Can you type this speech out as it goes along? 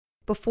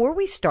Before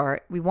we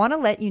start, we want to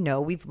let you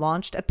know we've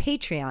launched a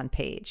Patreon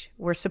page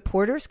where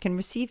supporters can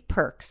receive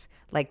perks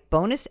like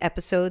bonus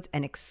episodes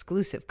and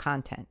exclusive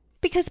content.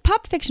 Because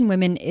Pop Fiction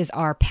Women is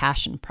our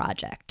passion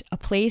project, a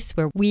place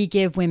where we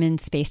give women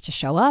space to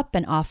show up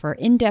and offer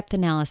in-depth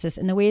analysis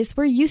in the ways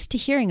we're used to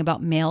hearing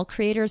about male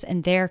creators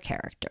and their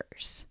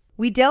characters.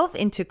 We delve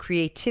into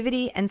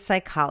creativity and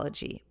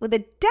psychology with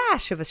a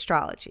dash of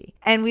astrology,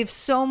 and we have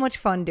so much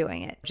fun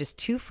doing it. Just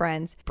two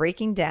friends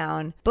breaking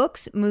down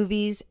books,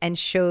 movies, and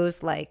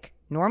shows like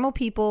Normal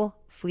People,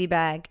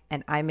 Fleabag,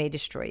 and I May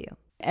Destroy You.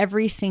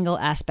 Every single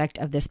aspect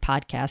of this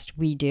podcast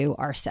we do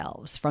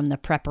ourselves, from the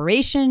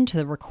preparation to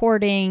the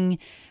recording,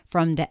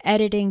 from the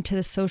editing to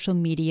the social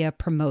media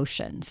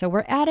promotion. So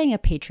we're adding a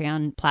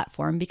Patreon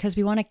platform because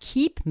we want to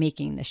keep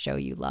making the show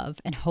you love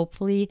and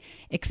hopefully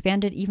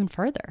expand it even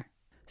further.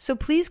 So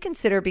please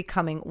consider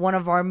becoming one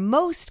of our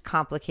most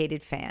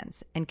complicated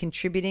fans and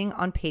contributing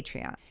on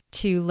Patreon.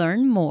 To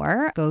learn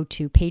more, go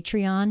to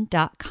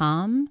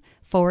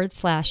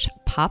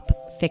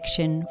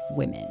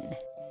patreon.com/popfictionwomen.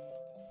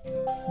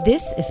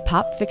 This is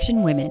Pop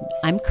Fiction Women.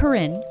 I'm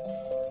Corinne.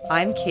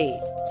 I'm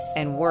Kate,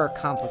 and we're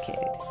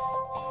complicated.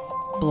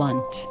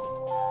 Blunt.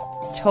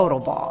 Total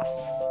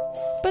boss.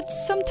 But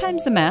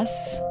sometimes a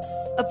mess.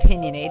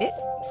 Opinionated.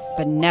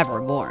 But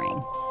never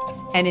boring.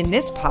 And in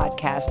this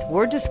podcast,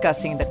 we're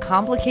discussing the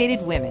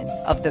complicated women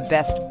of the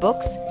best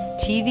books,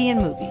 TV, and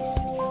movies.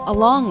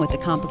 Along with the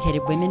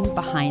complicated women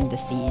behind the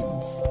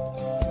scenes.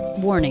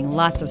 Warning,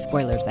 lots of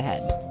spoilers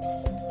ahead.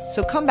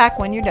 So come back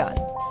when you're done.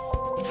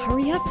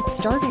 Hurry up, it's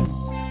starting.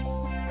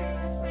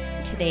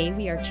 Today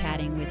we are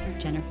chatting with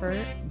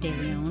Jennifer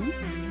DeLeon.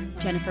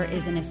 Jennifer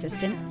is an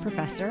assistant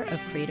professor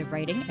of creative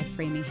writing at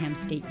Framingham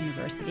State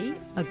University,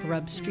 a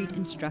Grub Street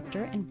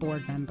instructor and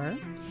board member.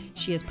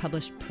 She has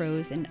published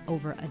prose in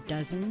over a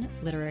dozen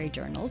literary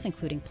journals,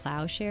 including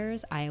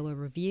Plowshares, Iowa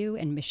Review,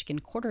 and Michigan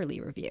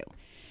Quarterly Review.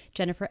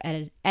 Jennifer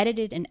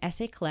edited an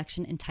essay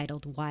collection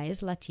entitled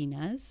Wise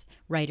Latinas,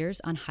 Writers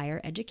on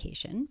Higher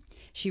Education.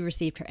 She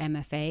received her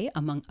MFA,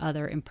 among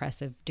other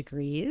impressive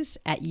degrees,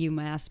 at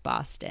UMass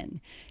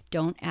Boston.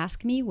 Don't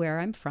Ask Me Where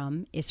I'm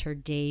From is her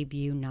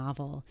debut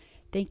novel.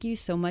 Thank you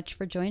so much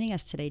for joining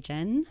us today,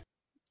 Jen.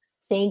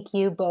 Thank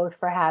you both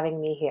for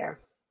having me here.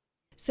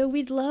 So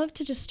we'd love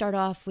to just start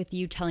off with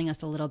you telling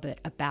us a little bit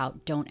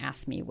about Don't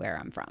Ask Me Where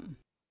I'm From.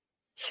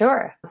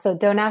 Sure. So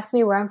Don't Ask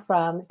Me Where I'm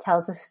From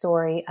tells the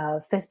story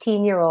of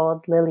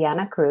 15-year-old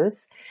Liliana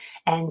Cruz,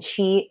 and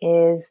she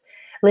is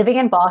living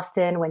in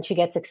Boston when she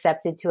gets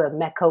accepted to a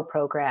METCO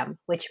program,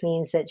 which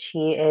means that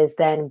she is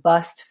then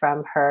bused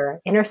from her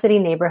inner city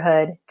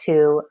neighborhood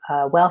to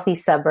a wealthy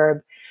suburb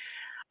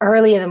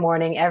early in the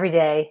morning every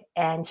day,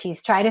 and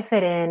she's trying to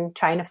fit in,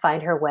 trying to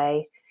find her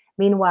way.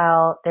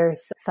 Meanwhile,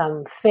 there's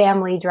some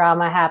family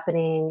drama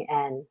happening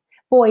and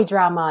boy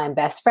drama and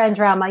best friend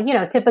drama,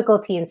 typical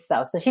teen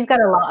stuff. So she's got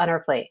a lot on her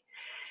plate.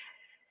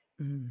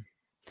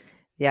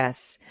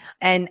 Yes.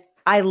 And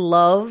I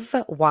love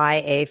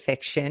YA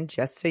fiction,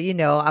 just so you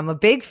know. I'm a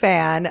big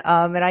fan.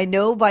 And I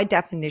know by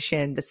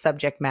definition, the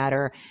subject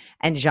matter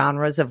and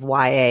genres of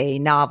YA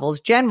novels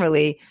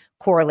generally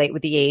correlate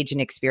with the age and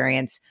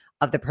experience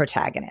of the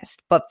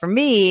protagonist. But for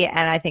me,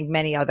 and I think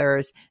many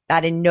others,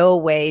 that in no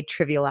way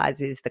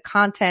trivializes the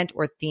content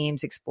or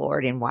themes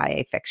explored in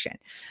YA fiction.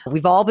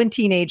 We've all been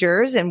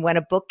teenagers, and when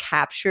a book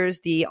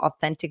captures the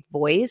authentic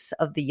voice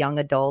of the young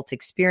adult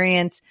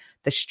experience,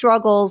 the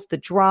struggles, the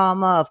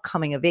drama of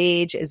coming of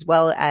age, as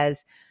well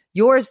as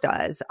yours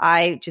does,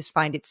 I just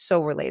find it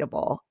so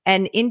relatable.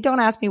 And in Don't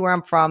Ask Me Where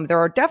I'm From, there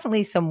are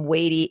definitely some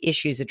weighty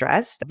issues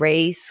addressed: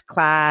 race,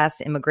 class,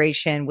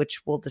 immigration,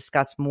 which we'll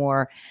discuss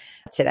more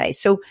today.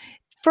 So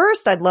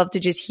first, I'd love to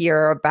just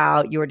hear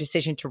about your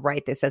decision to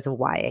write this as a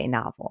YA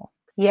novel.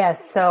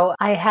 Yes. So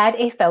I had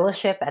a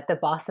fellowship at the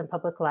Boston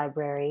Public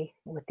Library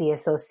with the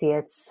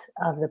associates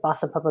of the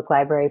Boston Public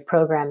Library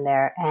program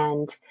there.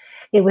 And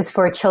it was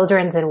for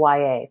children's and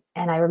YA.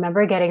 And I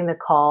remember getting the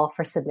call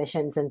for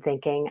submissions and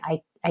thinking,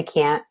 I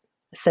can't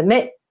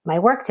submit my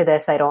work to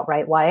this. I don't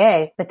write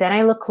YA. But then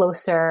I looked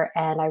closer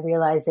and I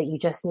realized that you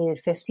just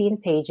needed 15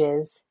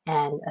 pages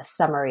and a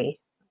summary.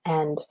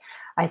 And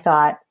I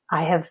thought,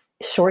 I have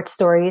short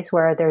stories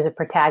where there's a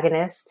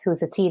protagonist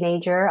who's a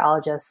teenager. I'll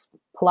just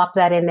plop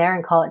that in there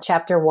and call it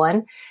chapter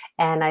 1.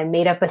 And I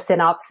made up a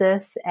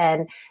synopsis.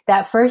 And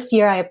that first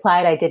year I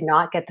applied, I did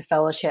not get the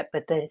fellowship.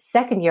 But the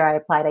second year I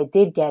applied, I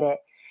did get it.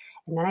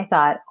 And then I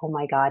thought, oh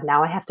my God,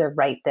 now I have to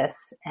write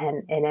this.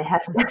 And it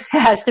has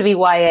to be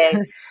YA.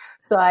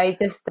 So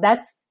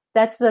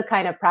that's the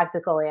kind of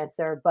practical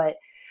answer. But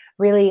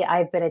really,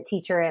 I've been a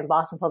teacher in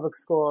Boston Public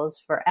Schools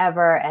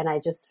forever. And I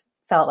just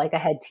felt like I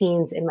had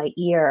teens in my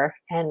ear,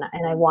 and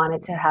I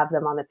wanted to have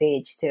them on the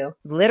page too.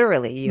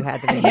 Literally, you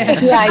had them.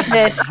 Yeah, I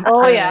did.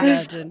 Oh, yeah.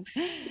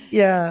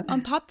 Yeah. On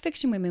Pop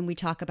Fiction Women, we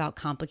talk about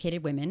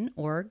complicated women,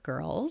 or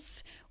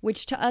girls,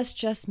 which to us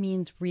just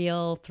means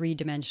real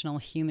three-dimensional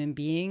human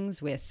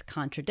beings with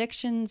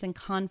contradictions and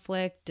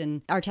conflict.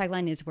 And our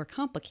tagline is, we're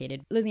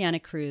complicated.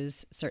 Liliana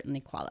Cruz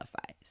certainly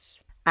qualifies.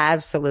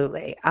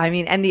 Absolutely. I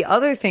mean, and the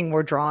other thing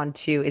we're drawn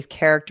to is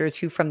characters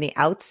who from the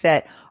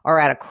outset are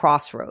at a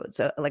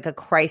crossroads, like a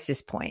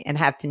crisis point, and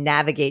have to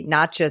navigate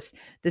not just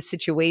the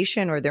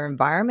situation or their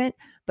environment,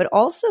 but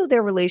also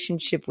their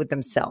relationship with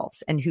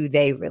themselves and who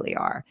they really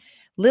are.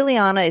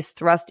 Liliana is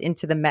thrust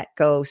into the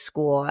Metco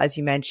school, as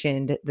you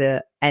mentioned,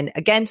 and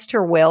against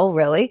her will,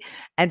 really,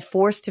 and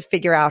forced to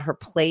figure out her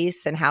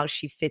place and how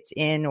she fits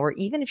in, or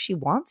even if she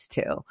wants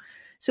to.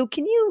 So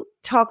can you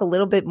talk a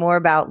little bit more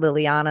about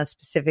Liliana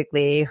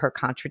specifically, her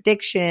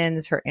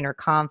contradictions, her inner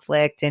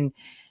conflict, and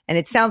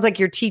it sounds like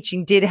your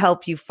teaching did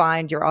help you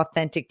find your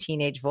authentic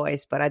teenage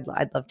voice, but I'd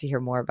love to hear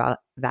more about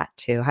that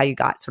too, how you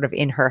got sort of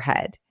in her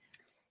head.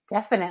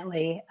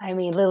 Definitely. I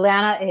mean,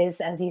 Liliana is,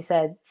 as you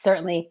said,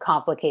 certainly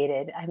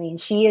complicated. I mean,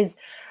 she is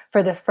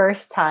for the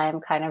first time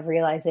kind of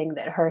realizing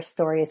that her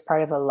story is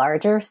part of a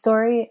larger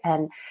story,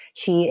 and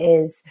she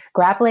is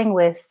grappling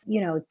with,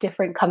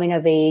 different coming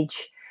of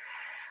age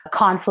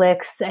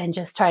conflicts and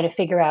just trying to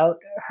figure out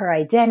her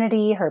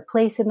identity, her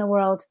place in the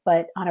world.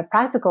 But on a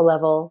practical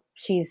level,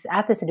 she's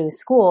at this new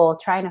school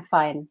trying to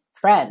find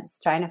friends,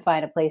 trying to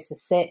find a place to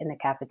sit in the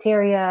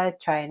cafeteria,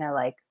 trying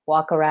to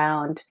walk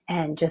around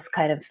and just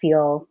kind of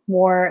feel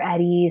more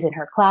at ease in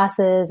her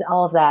classes,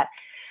 all of that.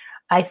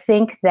 I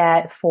think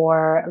that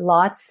for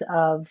lots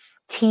of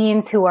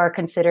teens who are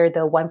considered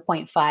the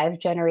 1.5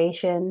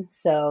 generation,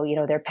 so,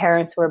 their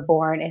parents were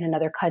born in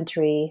another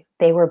country,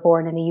 they were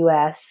born in the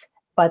US,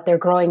 but they're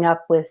growing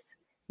up with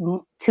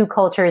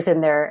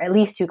at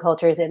least two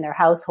cultures in their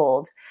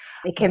household.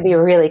 It can be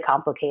really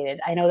complicated.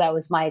 I know that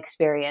was my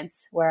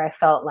experience, where I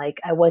felt like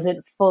I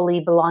wasn't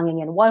fully belonging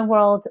in one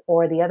world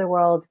or the other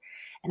world.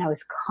 And I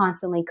was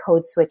constantly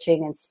code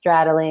switching and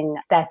straddling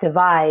that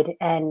divide.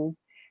 And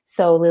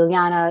so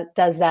Liliana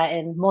does that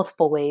in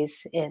multiple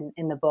ways in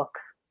the book.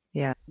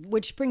 Yeah.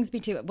 Which brings me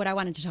to what I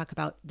wanted to talk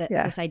about,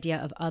 this idea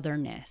of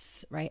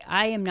otherness, right?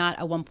 I am not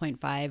a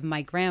 1.5.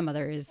 My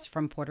grandmother is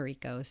from Puerto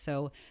Rico,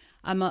 so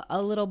I'm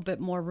a little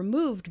bit more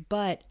removed,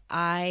 but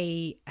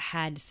I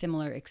had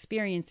similar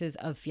experiences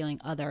of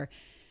feeling other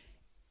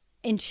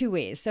in two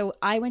ways. So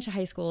I went to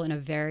high school in a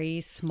very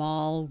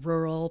small,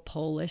 rural,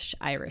 Polish,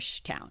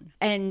 Irish town.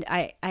 And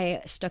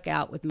I stuck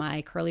out with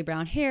my curly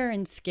brown hair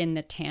and skin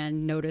that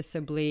tanned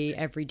noticeably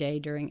every day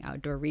during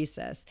outdoor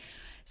recess.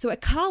 So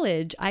at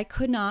college, I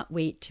could not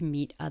wait to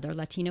meet other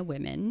Latina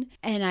women.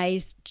 And I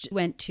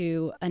went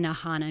to a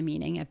Nahana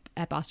meeting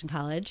at Boston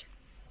College.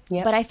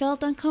 Yep. But I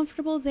felt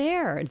uncomfortable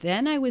there.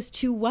 Then I was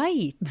too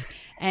white.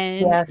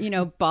 And,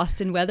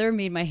 Boston weather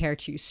made my hair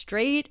too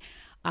straight.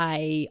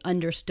 I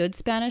understood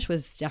Spanish,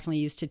 was definitely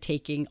used to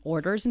taking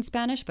orders in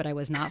Spanish, but I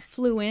was not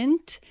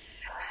fluent.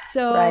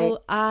 So right.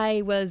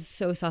 I was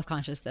so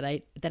self-conscious that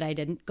I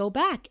didn't go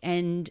back,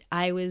 and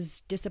I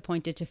was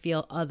disappointed to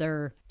feel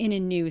other in a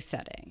new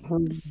setting.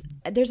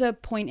 Mm-hmm. There's a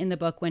point in the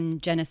book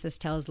when Genesis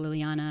tells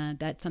Liliana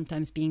that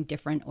sometimes being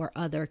different or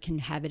other can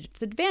have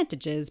its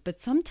advantages, but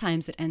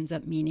sometimes it ends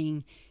up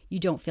meaning you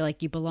don't feel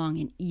like you belong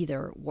in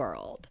either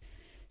world.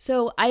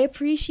 So I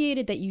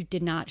appreciated that you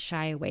did not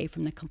shy away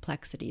from the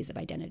complexities of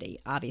identity,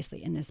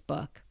 obviously, in this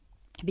book,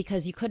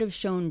 because you could have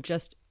shown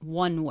just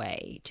one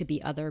way to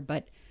be other,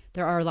 but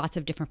there are lots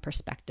of different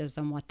perspectives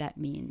on what that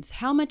means.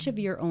 How much of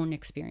your own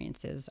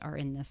experiences are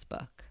in this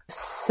book?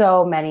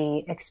 So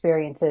many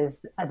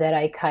experiences that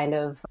I kind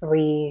of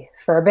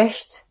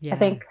refurbished, I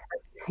think.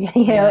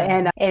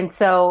 And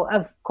so,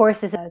 of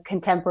course, it's a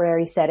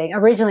contemporary setting.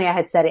 Originally, I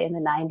had set it in the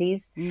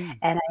 90s,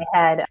 and I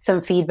had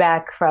some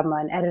feedback from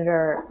an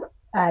editor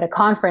at a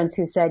conference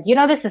who said,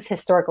 this is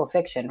historical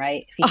fiction,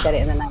 right? If you said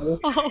it in the 90s.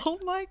 Oh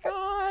my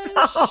gosh.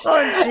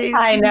 Oh, geez.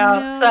 I know.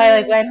 No. So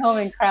I went home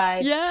and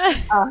cried. Yeah.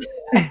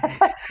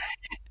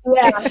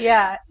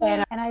 Yeah.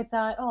 And I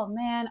thought, oh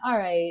man, all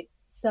right.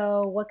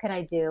 So what can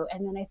I do?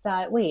 And then I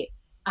thought, wait,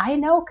 I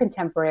know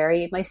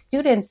contemporary. My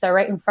students are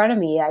right in front of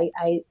me.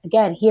 I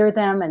again, hear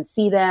them and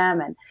see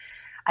them, and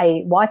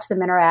I watch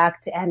them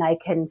interact, and I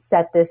can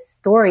set this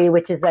story,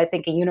 which is, I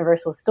think, a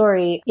universal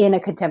story, in a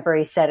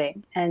contemporary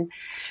setting. And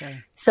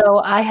so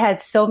I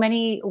had so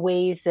many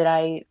ways that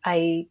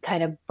I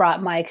kind of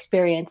brought my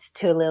experience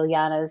to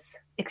Liliana's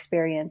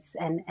experience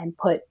and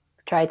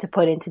tried to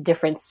put into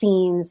different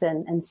scenes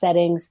and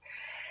settings.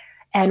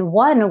 And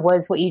one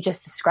was what you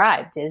just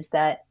described, is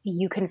that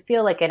you can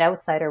feel like an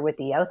outsider with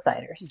the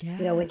outsiders.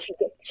 Yeah. When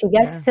she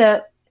gets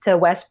to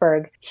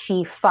Westburg,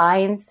 she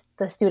finds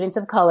the students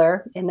of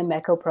color in the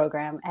Metco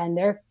program, and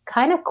they're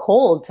kind of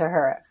cold to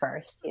her at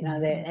first,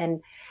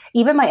 and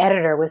even my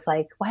editor was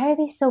like, why are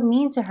they so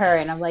mean to her?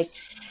 And I'm like,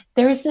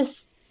 there's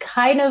this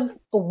kind of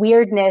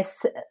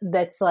weirdness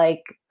that's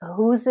like,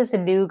 who's this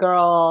new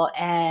girl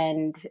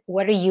and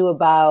what are you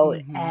about?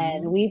 Mm-hmm.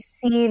 And we've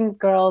seen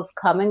girls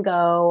come and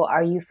go.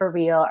 Are you for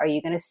real? Are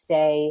you going to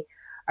stay?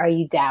 Are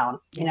you down?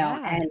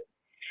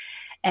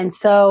 And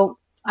so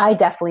I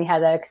definitely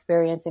had that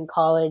experience in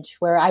college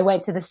where I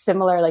went to the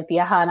similar, the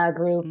Ahana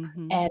group.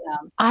 Mm-hmm. And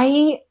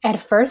I, at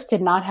first,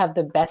 did not have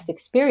the best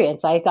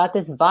experience. I got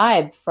this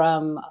vibe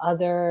from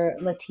other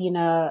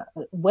Latina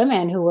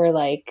women who were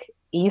like,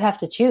 you have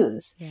to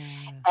choose. Yeah.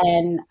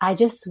 And I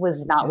just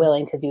was not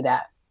willing to do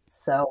that.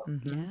 So,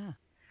 Yeah.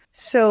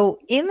 So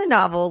in the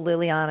novel,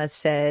 Liliana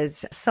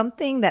says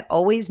something that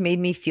always made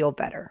me feel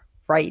better,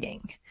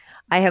 writing.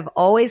 I have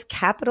always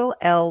capital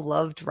L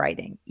loved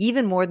writing,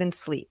 even more than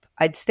sleep.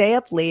 I'd stay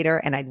up later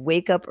and I'd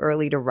wake up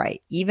early to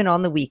write, even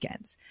on the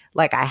weekends,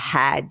 like I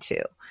had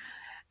to.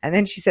 And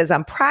then she says,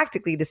 I'm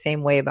practically the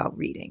same way about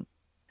reading.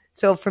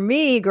 So for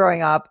me,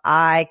 growing up,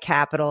 I,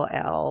 capital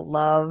L,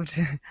 loved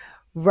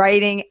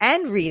writing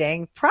and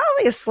reading,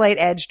 probably a slight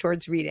edge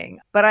towards reading.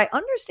 But I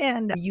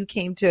understand you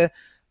came to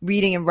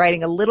reading and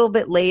writing a little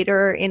bit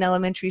later in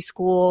elementary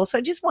school. So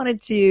I just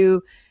wanted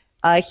to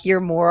hear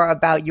more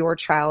about your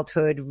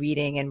childhood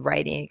reading and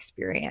writing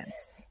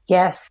experience.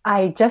 yes,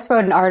 I just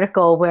wrote an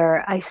article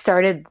where I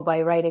started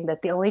by writing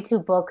that the only two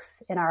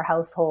books in our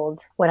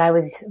household when I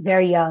was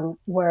very young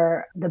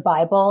were the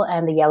Bible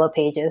and the Yellow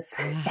Pages.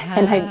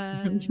 And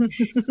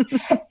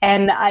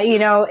I, you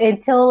know,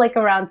 until like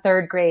around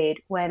third grade,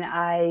 when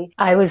I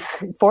was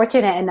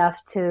fortunate enough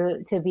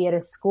to be at a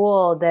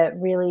school that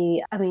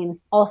really, I mean,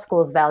 all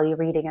schools value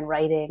reading and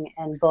writing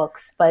and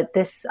books, but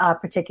this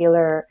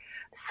particular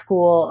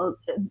school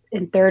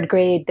in third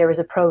grade, there was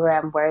a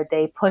program where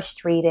they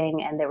pushed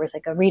reading and there was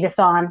like a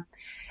readathon.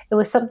 It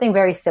was something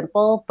very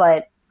simple,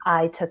 but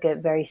I took it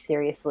very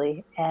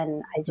seriously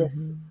and I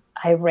just,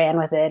 I ran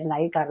with it and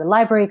I got a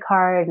library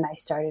card and I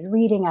started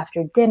reading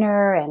after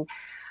dinner and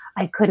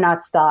I could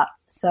not stop.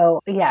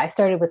 So yeah, I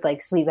started with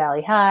like Sweet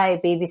Valley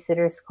High,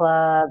 Babysitter's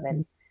Club.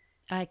 And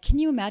can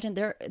you imagine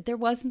there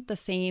wasn't the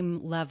same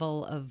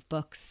level of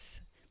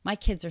books. My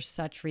kids are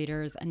such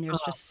readers and there's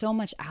just so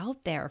much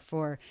out there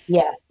for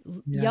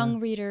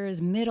young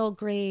readers, middle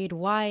grade,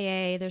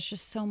 YA. There's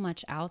just so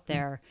much out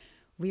there.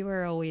 We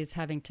were always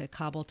having to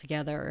cobble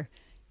together,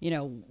 you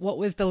know, what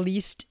was the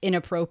least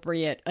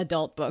inappropriate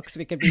adult books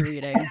we could be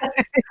reading.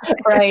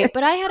 Right.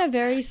 But I had a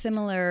very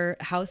similar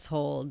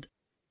household.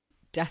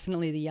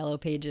 Definitely the Yellow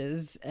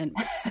Pages and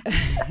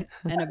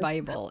and a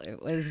Bible.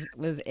 It was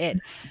it.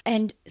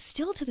 And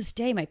still to this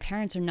day, my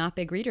parents are not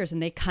big readers,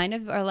 and they kind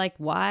of are like,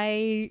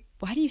 why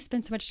do you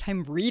spend so much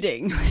time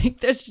reading?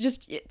 Like, there's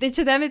just,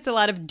 to them, it's a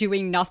lot of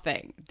doing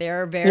nothing.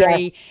 They're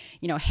very,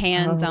 you know,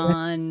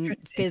 hands-on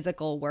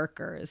physical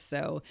workers.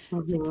 So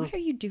it's like, what are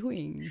you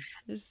doing?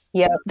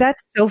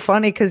 That's so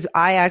funny because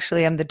I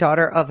actually am the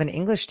daughter of an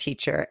English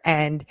teacher,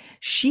 and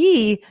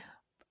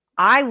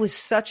I was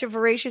such a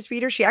voracious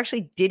reader. She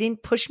actually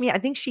didn't push me. I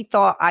think she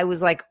thought I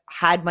was like,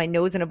 had my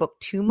nose in a book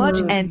too much.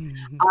 And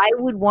I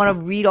would want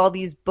to read all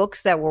these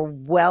books that were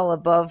well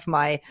above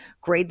my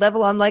grade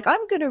level. I'm like,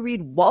 I'm going to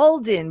read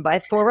Walden by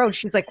Thoreau. And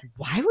she's like,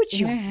 why would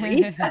you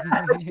read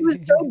that? She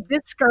was so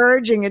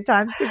discouraging at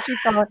times because she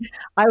thought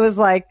I was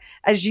like,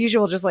 as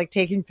usual, just like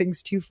taking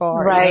things too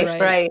far.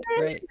 Right.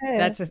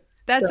 That's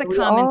a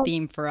common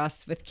theme for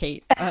us with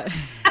Kate.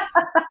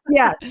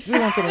 Yeah, we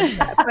won't get into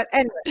that. But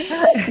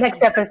anyway.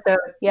 Next episode.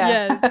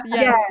 Yes,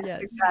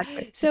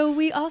 exactly. So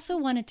we also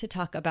wanted to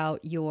talk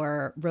about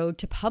your road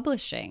to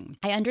publishing.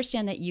 I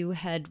understand that you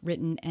had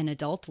written an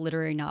adult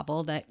literary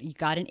novel that you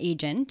got an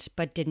agent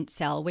but didn't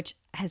sell, which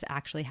has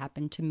actually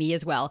happened to me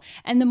as well.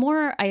 And the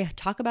more I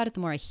talk about it, the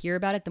more I hear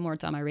about it, the more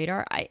it's on my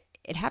radar.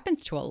 It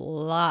happens to a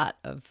lot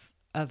of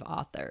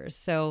authors.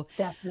 So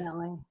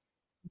definitely.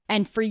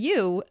 And for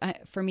you,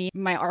 for me,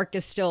 my arc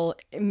is still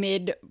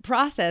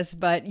mid-process,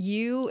 but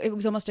it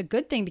was almost a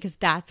good thing because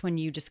that's when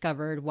you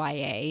discovered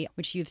YA,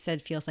 which you've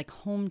said feels like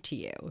home to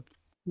you.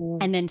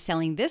 And then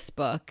selling this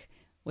book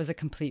was a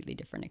completely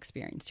different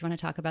experience. Do you want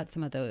to talk about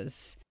some of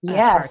those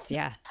parts?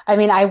 Yeah. I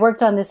mean, I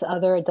worked on this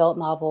other adult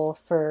novel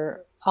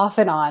for off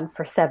and on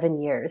for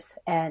 7 years,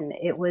 and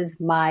it was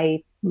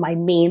my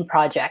main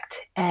project.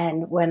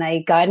 And when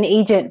I got an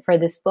agent for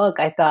this book,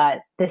 I thought,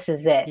 this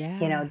is it. Yeah.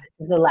 You know,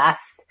 this is the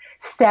last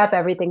step.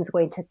 Everything's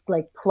going to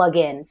like plug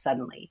in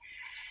suddenly.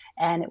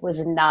 And it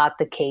was not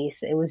the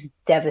case. It was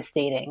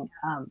devastating.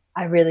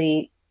 I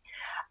really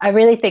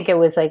think it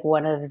was like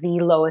one of the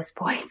lowest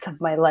points of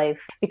my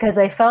life because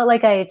I felt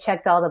like I had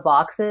checked all the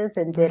boxes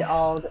and did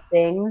all the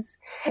things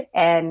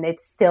and it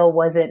still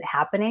wasn't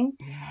happening.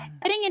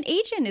 Getting an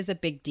agent is a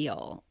big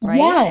deal, right?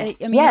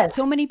 Yes, I mean,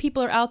 so many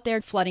people are out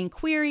there flooding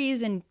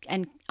queries and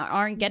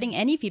aren't getting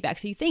any feedback.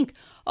 So you think,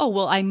 oh,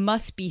 well, I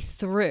must be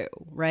through,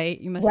 right?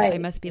 I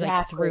must be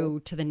like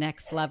through to the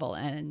next level.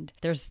 And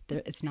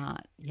it's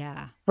not.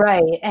 Yeah.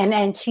 Right.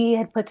 And she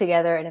had put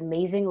together an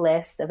amazing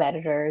list of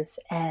editors.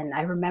 And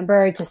I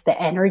remember just the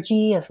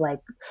energy of like,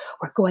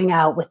 we're going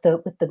out with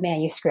the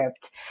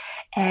manuscript.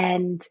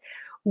 And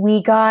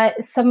we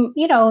got some,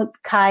 you know,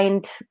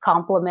 kind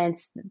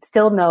compliments,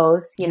 still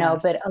no's, you know,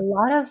 but a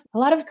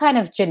lot of kind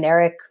of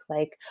generic,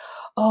 like,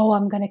 oh,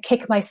 I'm going to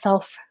kick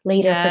myself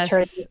later for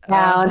turning it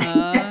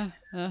down.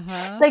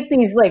 It's like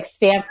these like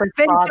Stanford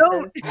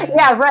process.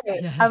 Yeah, right.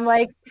 Yes. I'm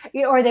like,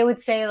 or they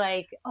would say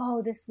like,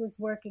 oh, this was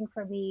working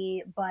for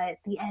me, but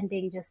the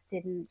ending just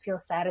didn't feel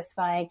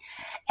satisfying.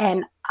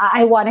 And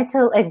I wanted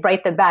to like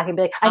write them back and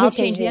be like, I'll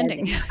change the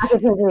ending. I can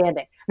change the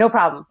ending. No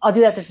problem. I'll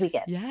do that this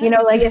weekend. Yes. You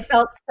know, like it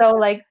felt so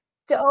like,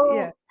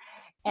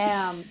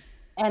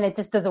 and it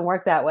just doesn't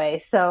work that way.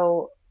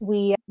 So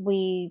we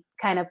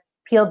kind of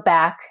peeled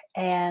back,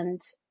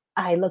 and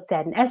I looked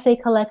at an essay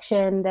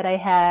collection that I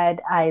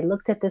had. I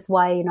looked at this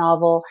YA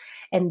novel,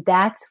 and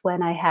that's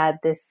when I had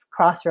this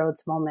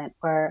crossroads moment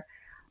where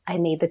I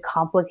made the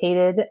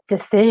complicated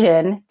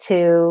decision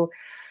to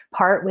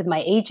part with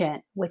my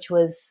agent, which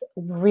was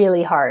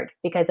really hard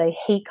because I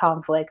hate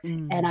conflict.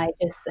 And I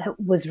just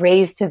was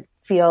raised to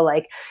feel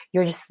like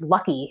you're just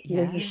lucky.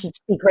 You should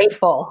be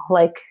grateful.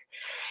 Like,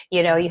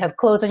 you have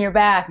clothes on your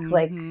back.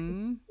 Like,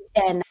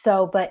 and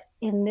so, but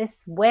in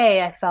this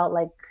way, I felt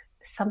like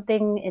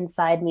something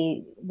inside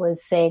me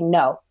was saying,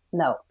 no,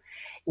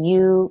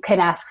 you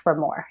can ask for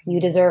more. You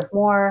deserve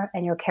more,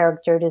 and your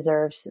character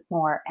deserves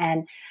more.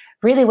 And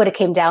really what it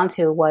came down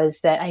to was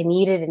that I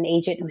needed an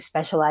agent who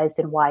specialized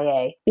in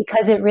YA,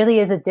 because it really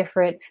is a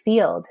different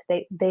field.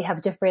 They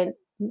have different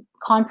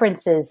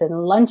conferences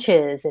and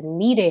lunches and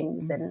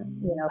meetings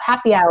and,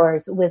 happy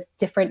hours with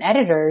different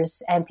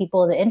editors and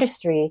people in the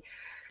industry.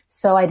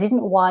 So I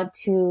didn't want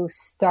to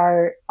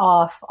start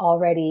off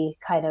already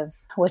kind of,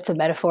 what's a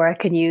metaphor I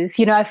can use?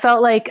 I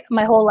felt like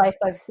my whole life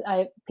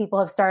people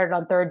have started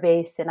on third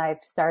base and I've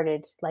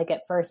started like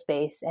at first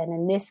base. And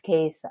in this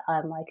case,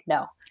 I'm like,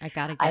 no. I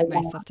got to get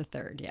myself to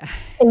third. Yeah.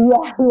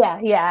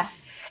 Yeah.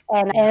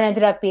 And it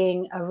ended up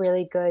being a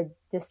really good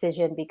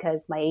decision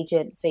because my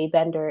agent, Faye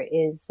Bender,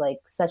 is like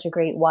such a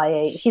great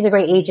YA. She's a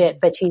great agent,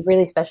 but she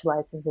really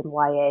specializes in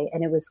YA.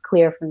 And it was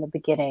clear from the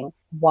beginning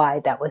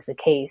why that was the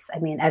case. I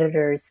mean,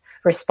 editors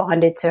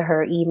responded to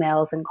her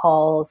emails and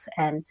calls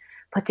and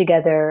put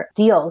together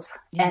deals.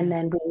 Yeah. And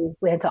then we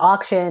went to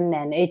auction,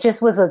 and it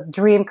just was a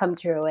dream come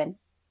true. And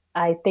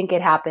I think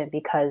it happened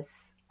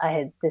because I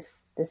had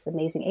this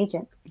amazing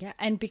agent. Yeah.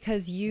 And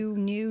because you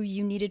knew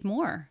you needed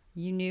more.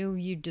 You knew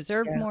you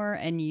deserved more,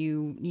 and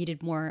you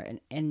needed more,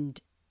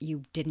 and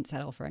you didn't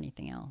settle for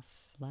anything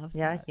else. Love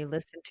that. You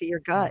listened to your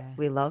gut. Yeah.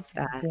 We love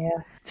that.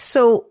 Yeah.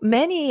 So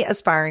many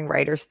aspiring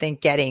writers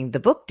think getting the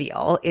book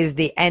deal is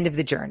the end of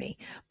the journey.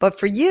 But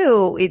for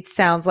you, it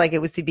sounds like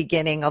it was the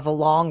beginning of a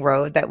long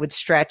road that would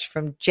stretch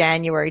from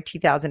January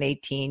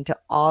 2018 to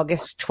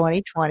August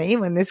 2020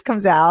 when this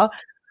comes out.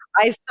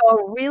 I saw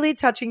a really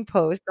touching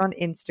post on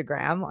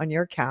Instagram on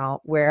your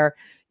account where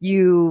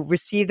you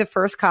received the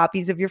first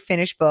copies of your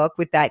finished book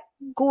with that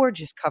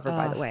gorgeous cover,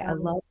 by the way. I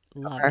love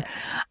it.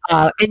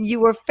 And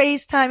you were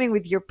FaceTiming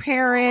with your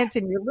parents,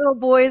 and your little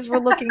boys were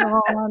looking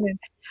on. And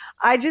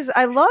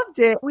I loved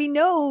it. We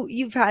know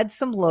you've had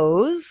some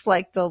lows,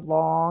 like the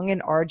long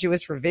and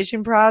arduous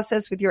revision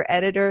process with your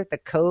editor, the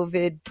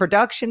COVID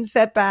production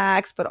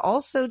setbacks, but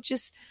also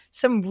just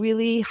some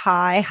really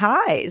high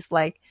highs,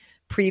 like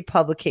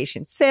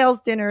pre-publication sales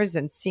dinners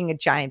and seeing a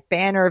giant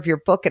banner of your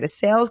book at a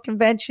sales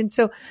convention.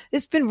 So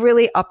it's been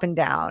really up and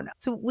down.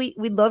 So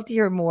we'd love to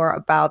hear more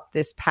about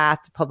this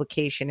path to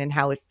publication and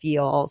how it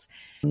feels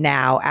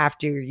now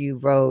after you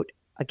wrote,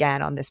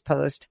 again on this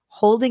post,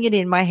 holding it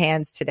in my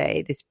hands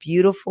today, this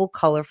beautiful,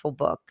 colorful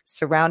book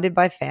surrounded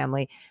by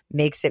family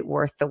makes it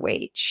worth the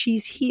wait.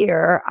 She's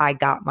here. I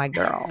got my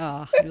girl.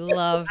 Oh, I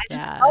love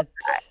that.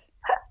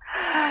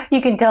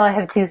 You can tell I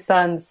have two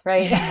sons,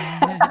 right?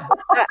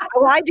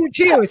 Well, I do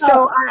too.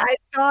 So I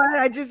saw it.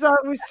 I just thought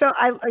it was so,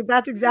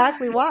 that's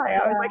exactly why.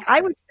 I was like,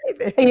 I would say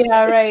this.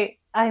 Yeah, right.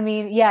 I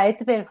mean, yeah,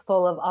 it's been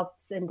full of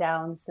ups and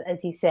downs,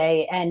 as you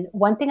say. And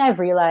one thing I've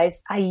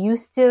realized, I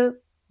used to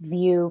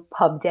view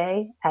Pub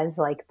Day as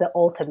like the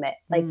ultimate,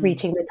 like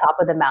reaching the top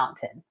of the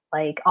mountain,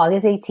 like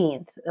August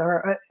 18th,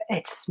 or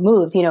it's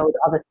moved,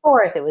 August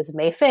 4th, it was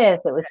May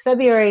 5th, it was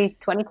February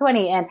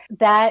 2020. And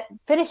that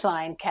finish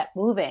line kept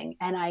moving.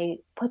 And I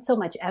put so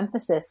much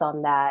emphasis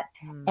on that.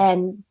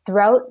 And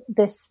throughout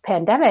this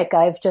pandemic,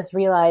 I've just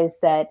realized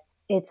that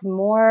it's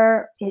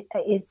more,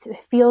 it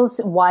feels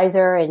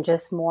wiser and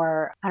just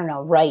more, I don't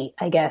know, right,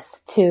 I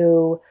guess,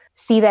 to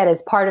see that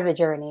as part of a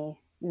journey,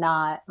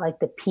 not like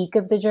the peak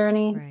of the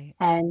journey. Right.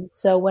 And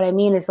so what I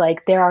mean is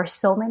like, there are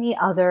so many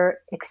other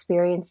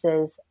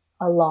experiences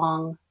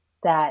along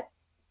that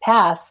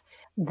path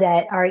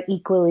that are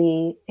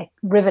equally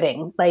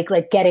riveting,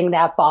 like getting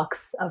that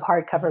box of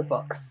hardcover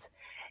books.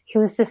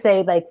 Who's to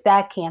say like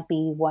that can't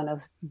be one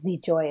of the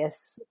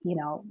joyous,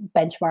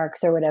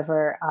 benchmarks or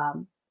whatever,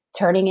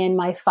 turning in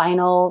my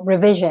final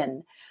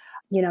revision,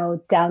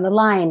 down the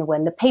line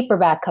when the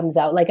paperback comes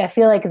out. Like, I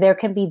feel like there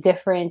can be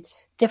different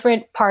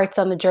parts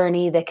on the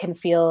journey that can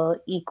feel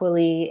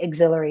equally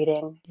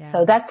exhilarating. Yeah.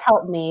 So that's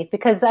helped me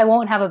because I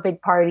won't have a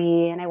big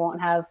party and I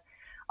won't have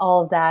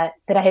all of that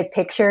I had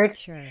pictured.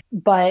 Sure.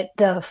 But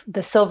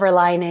the silver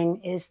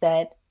lining is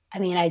that, I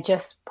mean, I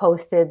just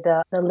posted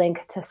the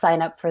link to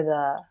sign up for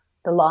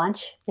the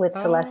launch with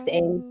Celeste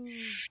Ng.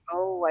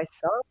 Oh, I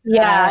saw that.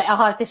 Yeah, I'll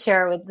have to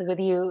share it with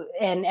you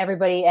and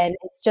everybody. And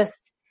it's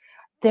just,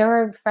 there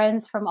are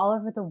friends from all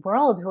over the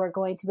world who are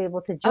going to be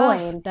able to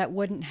join. That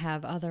wouldn't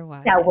have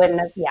otherwise. That wouldn't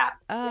have, yeah.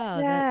 Oh,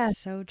 yeah, that's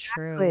so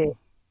true. Exactly.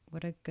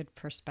 What a good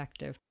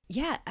perspective.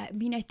 Yeah, I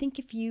mean, I think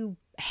if you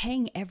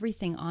hang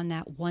everything on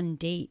that one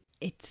date,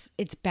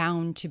 it's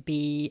bound to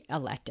be a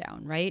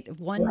letdown, right?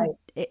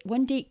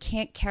 one date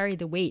can't carry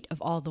the weight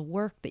of all the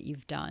work that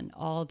you've done,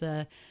 all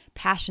the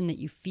passion that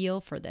you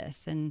feel for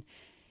this. And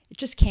it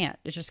just can't.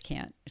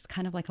 It's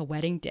kind of like a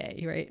wedding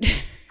day, right?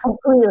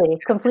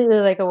 Completely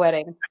like a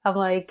wedding. I'm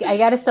like, I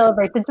got to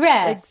celebrate the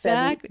dress.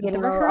 Exactly. And, the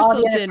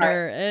rehearsal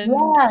dinner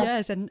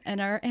and and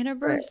our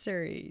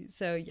anniversary. Right.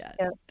 So yes.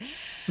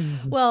 Yeah.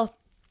 Well,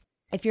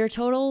 if you're a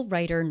total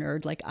writer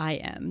nerd like I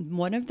am,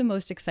 one of the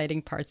most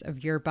exciting parts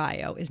of your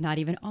bio is not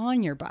even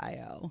on your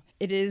bio.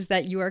 It is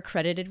that you are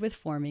credited with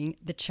forming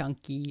the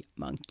Chunky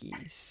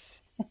Monkeys.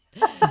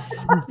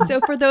 So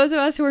for those of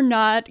us who are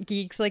not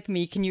geeks like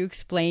me, can you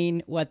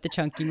explain what the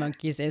Chunky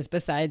Monkeys is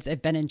besides a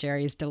Ben &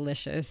 Jerry's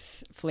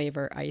delicious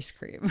flavor ice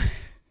cream?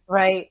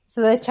 Right.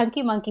 So the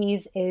Chunky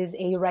Monkeys is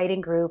a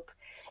writing group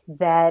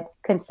that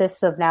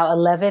consists of now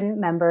 11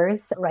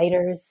 members,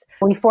 writers.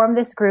 We formed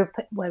this group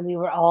when we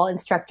were all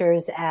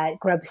instructors at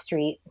Grub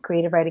Street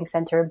Creative Writing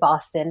Center in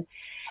Boston.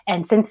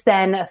 And since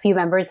then, a few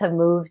members have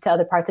moved to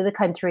other parts of the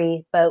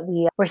country, but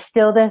we're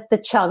still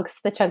the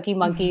chunks, the Chunky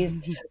Monkeys.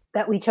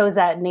 That we chose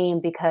that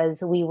name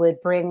because we would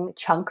bring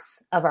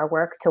chunks of our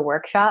work to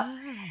workshop.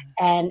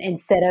 And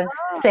instead of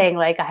saying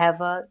like, I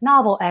have a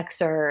novel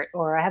excerpt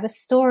or I have a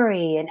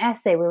story, an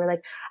essay, we were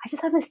like, I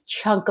just have this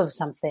chunk of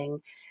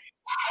something.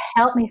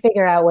 Help me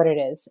figure out what it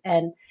is.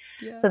 And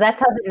so that's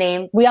how the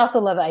name, we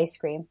also love ice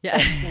cream.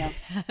 Yeah.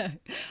 But,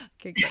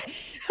 okay, good.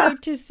 So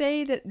to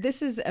say that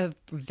this is a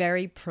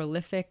very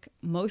prolific,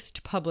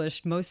 most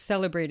published, most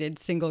celebrated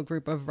single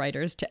group of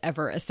writers to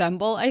ever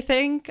assemble, I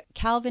think.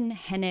 Calvin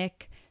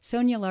Hennick,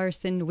 Sonia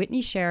Larson,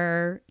 Whitney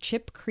Scherer,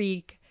 Chip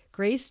Creek,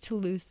 Grace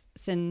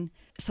Toulousan,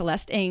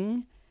 Celeste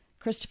Ng,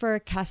 Christopher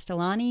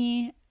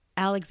Castellani,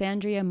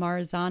 Alexandria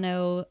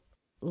Marzano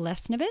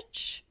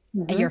Lesnevich,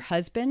 and your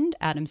husband,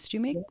 Adam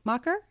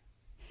Stumacher.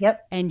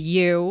 Yep. And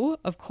you,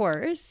 of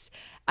course.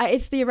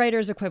 It's the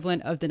writer's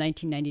equivalent of the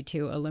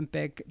 1992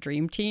 Olympic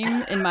Dream Team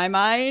in my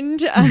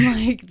mind. I'm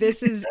like,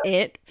 this is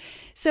it.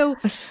 So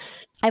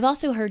I've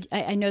also heard,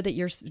 I know that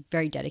you're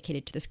very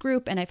dedicated to this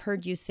group, and I've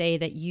heard you say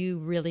that you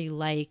really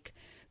like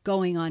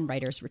going on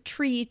writers'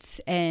 retreats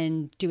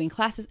and doing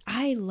classes.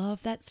 I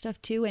love that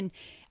stuff too. And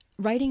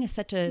writing is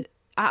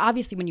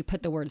obviously when you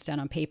put the words down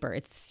on paper,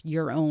 it's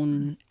your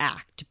own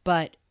act,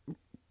 but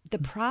the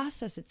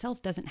process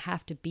itself doesn't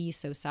have to be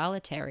so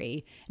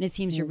solitary. And it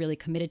seems you're really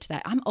committed to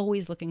that. I'm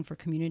always looking for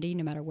community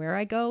no matter where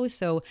I go.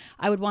 So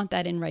I would want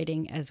that in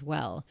writing as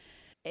well.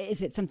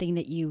 Is it something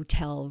that you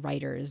tell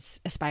writers,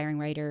 aspiring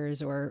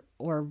writers or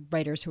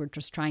writers who are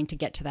just trying to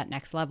get to that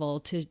next level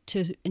to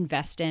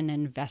invest in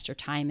and invest your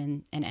time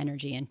and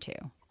energy into?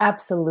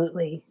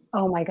 Absolutely.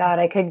 Oh my God,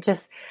 I could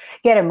just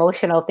get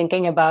emotional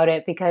thinking about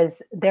it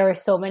because there are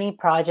so many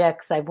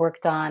projects I've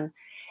worked on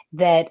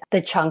that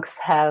the chunks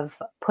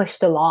have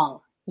pushed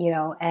along,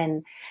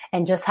 and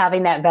just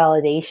having that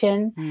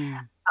validation,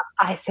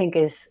 I think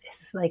is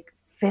like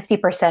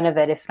 50% of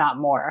it, if not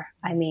more.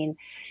 I mean,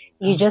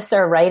 you just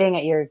are writing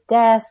at your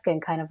desk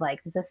and kind of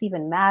like, does this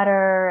even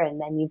matter?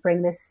 And then you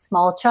bring this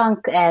small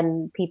chunk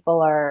and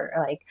people are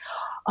like,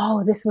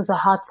 oh, this was a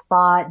hot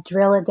spot,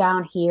 drill it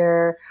down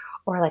here.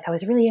 Or like, I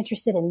was really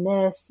interested in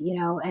this,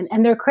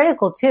 and they're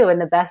critical too in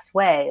the best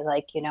way.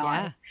 Like,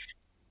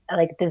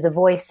 like the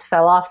voice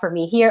fell off for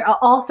me here,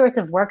 all sorts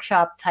of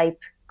workshop type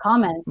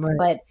comments, right.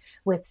 But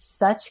with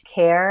such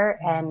care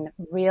and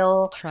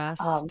real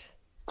trust.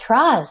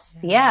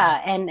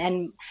 Yeah.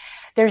 And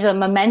there's a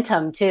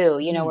momentum too,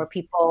 where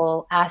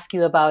people ask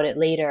you about it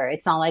later.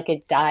 It's not like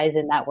it dies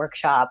in that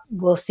workshop.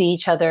 We'll see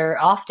each other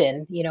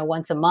often,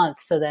 once a month.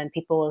 So then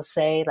people will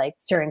say like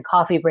during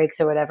coffee breaks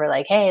or whatever,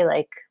 like, hey,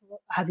 like,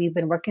 have you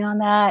been working on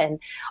that? And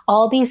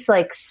all these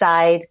like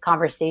side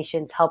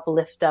conversations help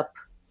lift up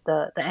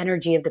the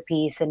energy of the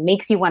piece and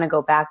makes you want to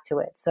go back to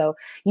it. So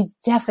you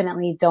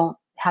definitely don't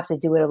have to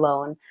do it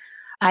alone.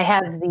 I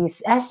have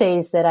these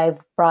essays that I've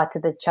brought to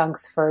the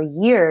chunks for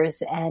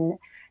years, and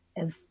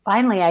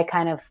finally I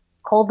kind of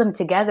culled them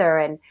together,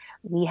 and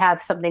we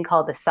have something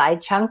called the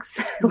side chunks,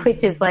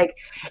 which is like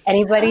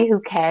anybody who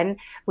can,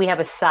 we have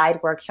a side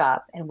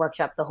workshop and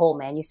workshop the whole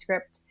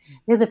manuscript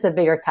because it's a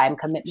bigger time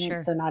commitment.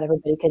 Sure. So not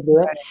everybody can do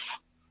it. Right.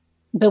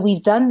 But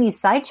we've done these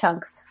side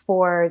chunks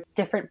for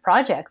different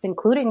projects,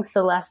 including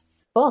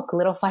Celeste's book,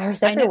 Little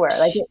Fires Everywhere.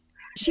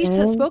 She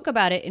spoke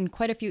about it in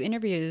quite a few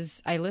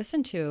interviews I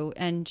listened to,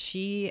 and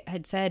she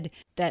had said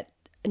that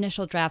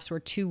initial drafts were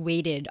too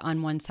weighted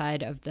on one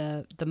side of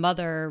the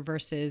mother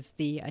versus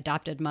the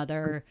adopted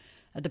mother,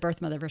 the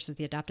birth mother versus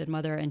the adopted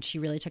mother, and she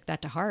really took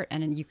that to heart,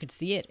 and you could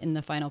see it in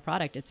the final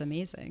product. It's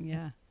amazing.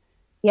 Yeah.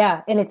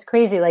 Yeah. And it's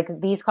crazy. Like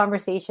these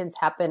conversations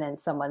happen in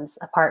someone's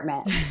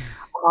apartment,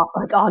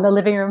 like on the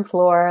living room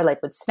floor,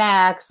 like with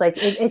snacks. Like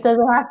it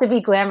doesn't have to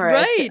be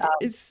glamorous. Right.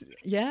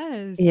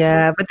 Yes.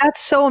 Yeah. But that's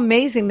so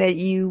amazing that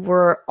you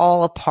were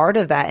all a part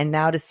of that. And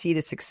now to see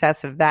the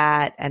success of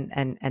that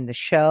and the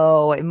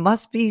show, it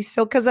must be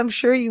so, because I'm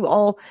sure you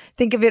all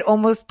think of it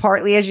almost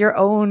partly as your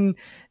own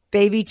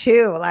baby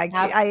too. Like,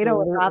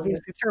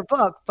 obviously it's her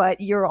book, but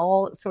you're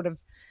all sort of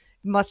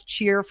must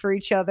cheer for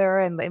each other,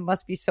 and it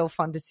must be so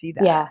fun to see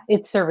that. Yeah,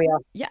 it's surreal.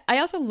 Yeah, I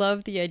also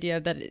love the idea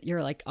that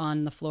you're like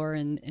on the floor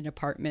in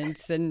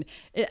apartments, and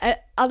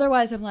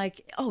otherwise I'm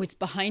like, oh, it's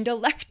behind a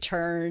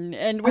lectern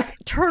and with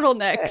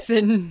turtlenecks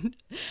and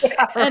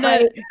and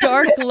a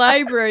dark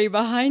library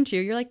behind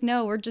you. You're like,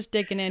 no, we're just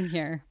digging in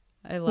here.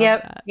 I love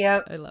that.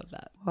 Yep. I love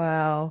that.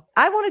 Wow.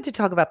 I wanted to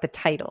talk about the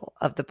title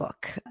of the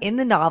book. In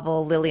the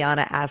novel,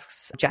 Liliana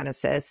asks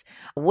Genesis,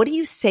 what do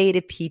you say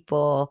to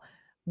people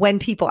when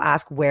people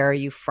ask, where are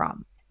you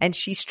from? And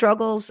she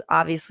struggles,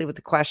 obviously, with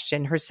the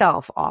question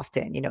herself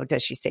often. You know,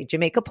 does she say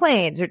Jamaica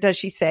Plains, or does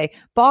she say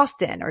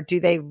Boston? Or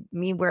do they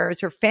mean where is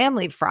her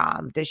family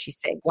from? Does she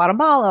say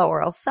Guatemala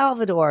or El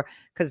Salvador?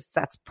 Because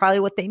that's probably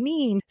what they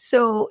mean.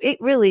 So it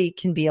really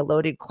can be a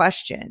loaded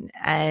question.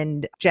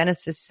 And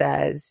Genesis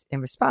says in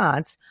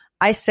response,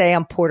 I say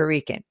I'm Puerto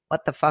Rican.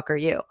 What the fuck are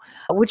you?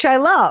 Which I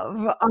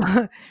love.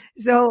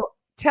 So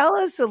tell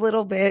us a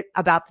little bit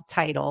about the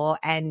title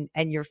and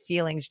your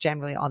feelings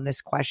generally on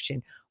this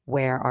question.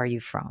 Where are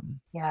you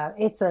from? Yeah,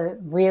 it's a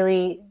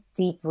really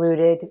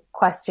deep-rooted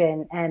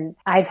question. And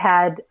I've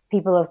had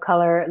people of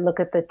color look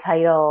at the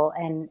title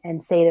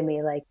and say to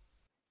me, like,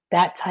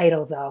 that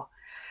title, though.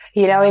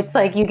 You know, it's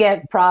like you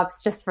get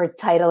props just for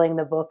titling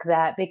the book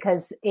that,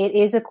 because it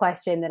is a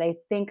question that I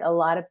think a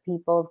lot of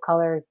people of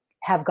color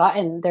have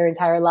gotten their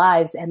entire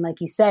lives. And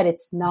like you said,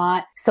 it's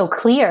not so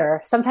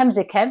clear. Sometimes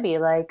it can be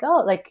like,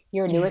 oh, like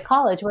you're new at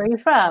college. Where are you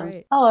from?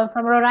 Right. Oh, I'm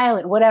from Rhode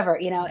Island, whatever,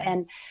 you know,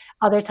 and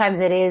other times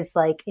it is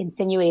like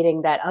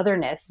insinuating that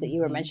otherness that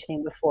you were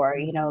mentioning before,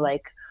 you know,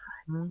 like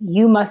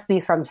you must be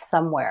from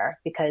somewhere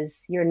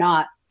because you're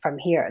not from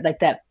here. Like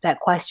that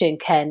question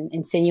can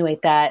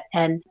insinuate that.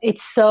 And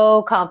it's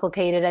so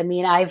complicated. I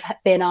mean, I've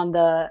been on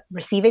the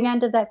receiving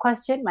end of that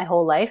question my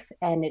whole life.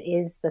 And it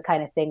is the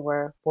kind of thing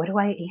where, what do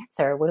I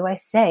answer? What do I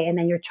say? And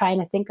then you're trying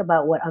to think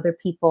about what other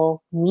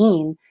people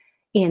mean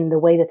in the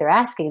way that they're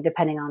asking,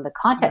 depending on the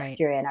context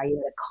you're in. Are you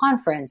at a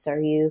conference?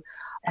 Are you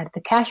at the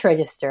cash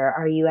register?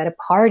 Are you at a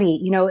party?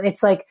 You know,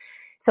 it's like,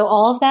 so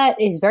all of that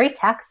is very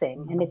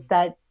taxing. And it's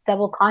that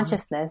double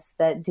consciousness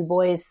that Du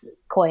Bois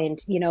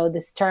coined, you know,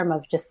 this term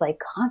of just like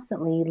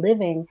constantly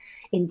living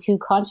in two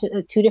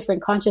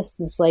different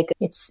consciousness. Like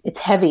it's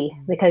heavy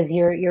because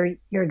you're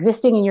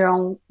existing in your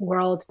own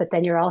world, but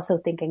then you're also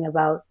thinking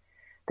about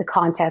the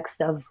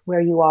context of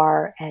where you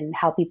are and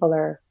how people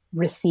are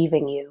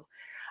receiving you.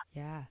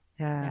 Yeah.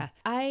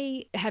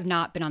 I have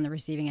not been on the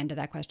receiving end of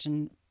that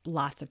question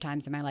lots of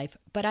times in my life,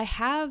 but I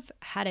have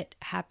had it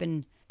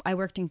happen. I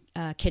worked in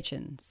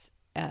kitchens,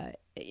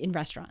 in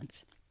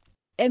restaurants.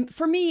 And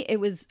for me,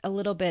 it was a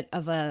little bit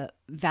of a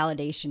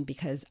validation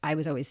because I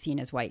was always seen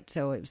as white.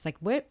 So it was like,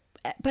 what?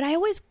 But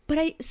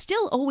I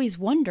still always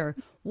wonder,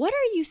 what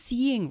are you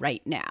seeing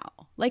right now?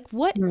 Like,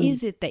 what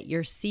is it that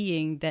you're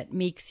seeing that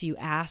makes you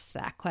ask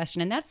that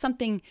question? And that's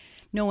something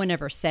no one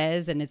ever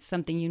says, and it's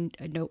something you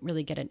don't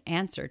really get an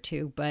answer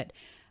to. But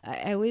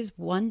I always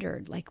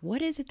wondered, like,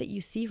 what is it that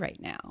you see right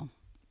now?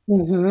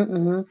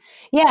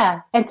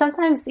 Yeah. And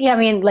sometimes, I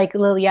mean, like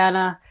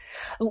Liliana,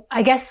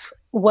 I guess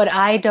what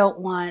I don't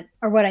want,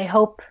 or what I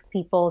hope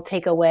people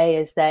take away,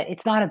 is that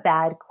it's not a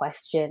bad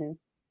question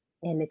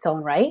in its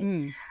own right.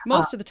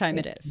 Most of the time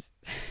it is.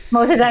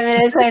 Most of the time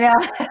it is, I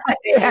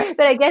know.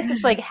 But I guess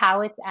it's like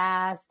how it's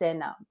asked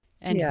and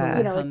who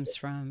it comes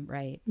from,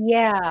 right?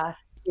 Yeah.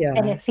 Yes.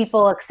 And if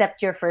people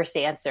accept your first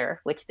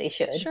answer, which they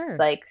should,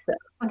 like, so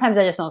sometimes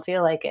I just don't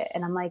feel like it.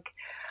 And I'm like,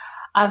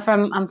 I'm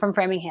from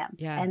Framingham.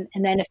 Yeah.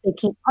 And then if they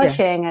keep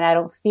pushing and I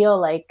don't feel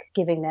like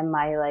giving them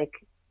my, like,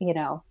 you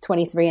know,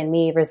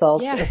 23andMe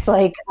results, it's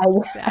like,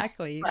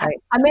 exactly.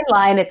 I'm in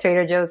line at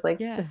Trader Joe's, like,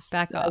 just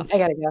back off. I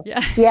gotta go.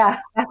 Yeah.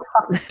 Back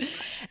off.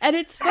 And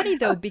it's funny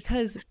though,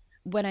 because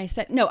when I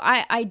said, no,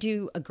 I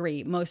do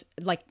agree. Most,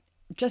 like,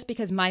 just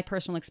because my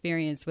personal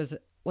experience was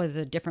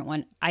a different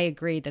one, I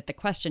agree that the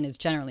question is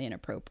generally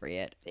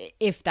inappropriate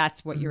if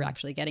that's what you're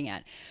actually getting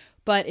at.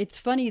 But it's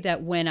funny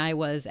that when I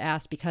was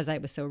asked, because I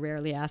was so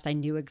rarely asked, I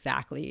knew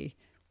exactly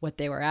what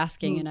they were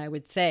asking. And I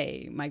would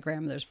say, my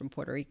grandmother's from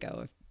Puerto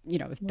Rico,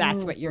 if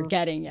that's what you're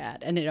getting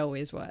at. And it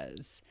always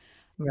was.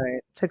 Right.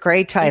 It's a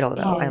great title,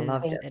 though. I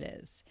love it. It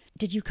is.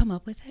 Did you come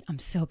up with it? I'm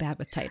so bad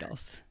with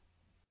titles.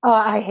 Oh,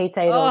 I hate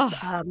titles.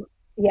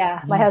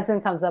 My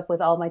husband comes up with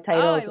all my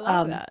titles. Oh, I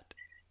love that.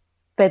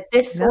 But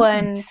this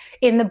one,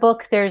 in the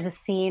book, there's a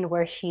scene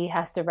where she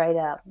has to write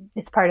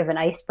it's part of an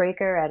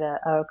icebreaker at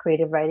a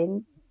creative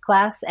writing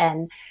class,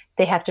 and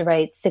they have to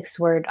write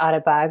 6-word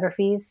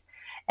autobiographies.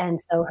 And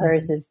so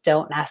hers is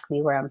 "Don't ask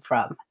me where I'm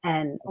from."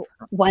 And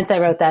once I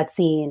wrote that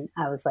scene,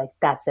 I was like,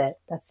 that's it.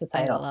 That's the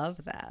title. I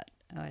love that.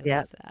 Oh, I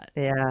love that.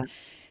 Yeah.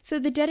 So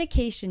the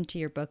dedication to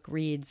your book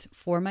reads,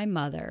 "For my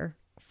mother,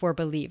 for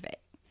Believe It."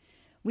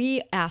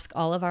 We ask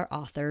all of our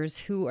authors,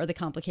 who are the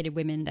complicated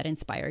women that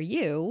inspire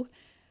you?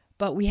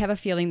 But we have a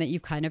feeling that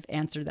you've kind of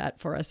answered that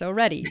for us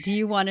already. Do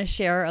you want to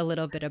share a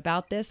little bit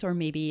about this? Or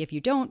maybe if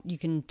you don't, you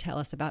can tell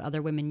us about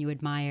other women you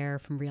admire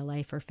from real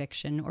life or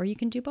fiction, or you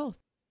can do both.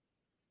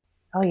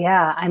 Oh,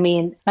 yeah. I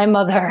mean, my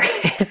mother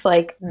is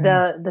like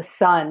the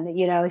sun,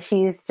 you know,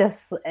 she's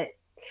just,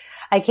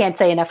 I can't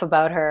say enough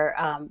about her.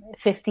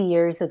 50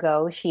 years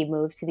ago, she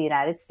moved to the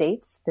United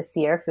States this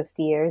year,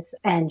 50 years.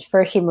 And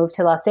first she moved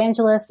to Los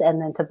Angeles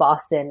and then to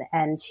Boston.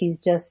 And she's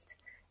just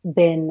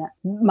been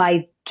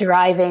my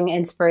driving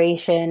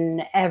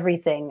inspiration,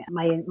 everything,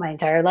 my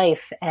entire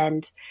life.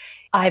 And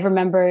I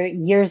remember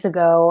years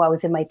ago, I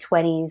was in my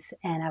 20s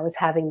and I was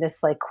having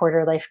this like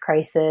quarter life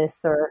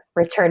crisis or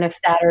return of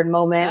Saturn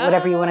moment,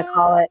 whatever you want to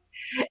call it.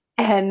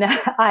 And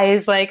I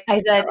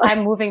said,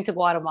 I'm moving to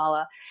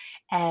Guatemala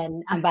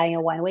and I'm buying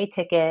a one-way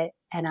ticket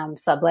and I'm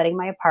subletting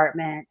my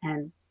apartment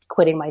and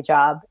quitting my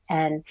job.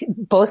 And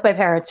both my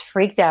parents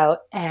freaked out,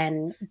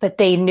 but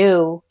they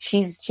knew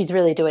she's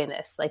really doing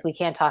this. Like, we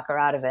can't talk her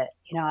out of it.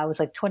 You know, I was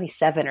like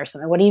 27 or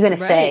something. What are you going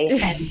to say?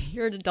 And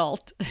you're an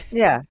adult.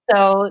 Yeah.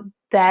 So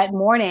that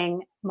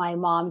morning, my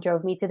mom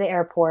drove me to the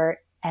airport.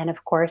 And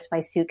of course,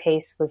 my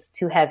suitcase was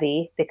too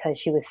heavy because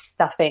she was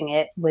stuffing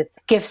it with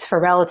gifts for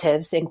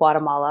relatives in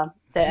Guatemala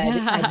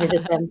that I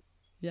visit them.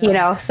 Yes. You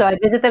know, so I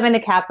visit them in the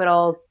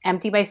capital,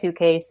 empty my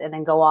suitcase, and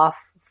then go off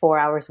 4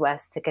 hours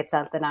west to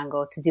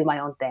Quetzaltenango to do my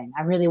own thing.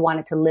 I really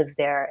wanted to live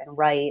there and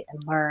write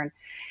and learn.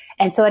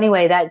 And so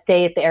anyway, that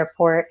day at the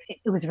airport,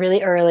 it was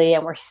really early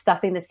and we're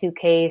stuffing the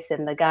suitcase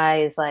and the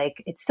guy is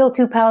like, it's still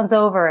 2 pounds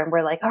over. And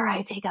we're like, all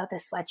right, take out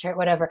this sweatshirt,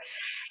 whatever.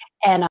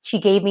 And she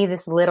gave me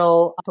this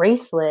little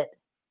bracelet.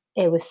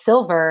 It was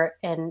silver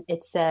and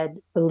it said,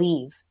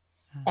 believe.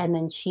 And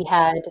then she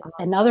had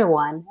another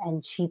one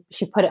and she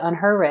put it on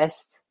her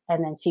wrist.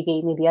 And then she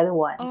gave me the other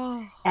one.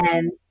 Oh.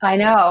 And I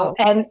know.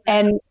 And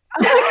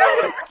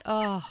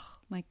oh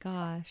my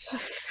gosh.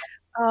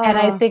 And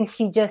I think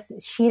she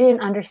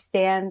didn't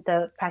understand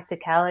the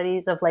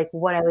practicalities of like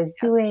what I was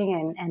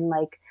doing and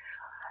like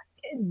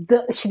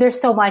there's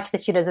so much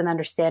that she doesn't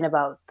understand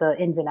about the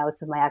ins and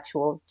outs of my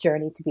actual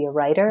journey to be a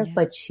writer,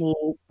 but she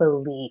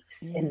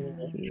believes in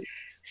me.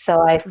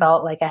 So I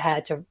felt like I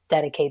had to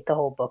dedicate the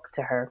whole book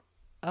to her.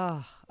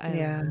 Oh, I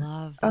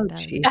love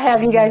that. I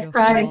have you guys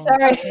crying.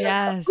 Sorry.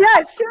 Yes.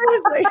 Yes,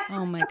 seriously.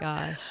 Oh my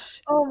gosh.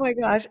 Oh my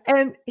gosh.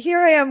 And here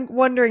I am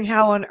wondering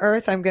how on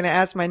earth I'm going to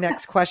ask my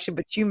next question,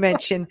 but you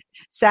mentioned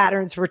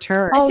Saturn's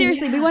return.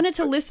 Seriously, we wanted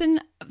to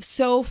listen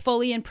so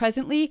fully and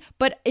presently,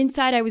 but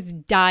inside I was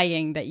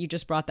dying that you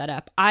just brought that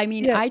up. I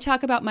mean, I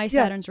talk about my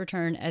Saturn's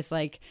return as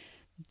like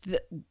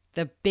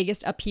the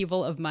biggest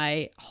upheaval of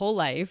my whole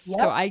life. Yep.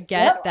 So I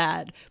get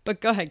that. But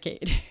go ahead,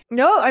 Kate.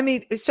 No, I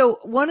mean, so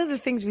one of the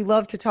things we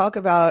love to talk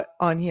about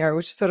on here,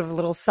 which is sort of a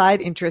little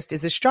side interest,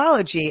 is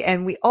astrology.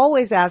 And we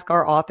always ask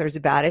our authors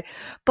about it.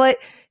 But,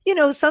 you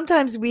know,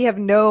 sometimes we have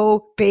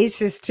no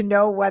basis to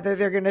know whether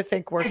they're going to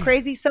think we're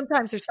crazy.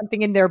 Sometimes there's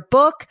something in their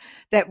book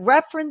that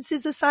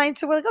references a sign.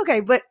 So we're like, okay,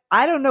 but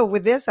I don't know.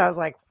 With this, I was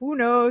like, who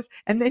knows?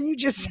 And then you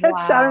just said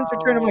Saturn's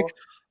return. I'm like,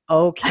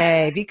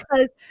 okay,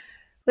 because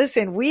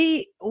listen,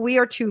 we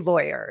are two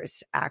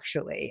lawyers,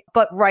 actually,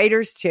 but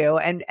writers too.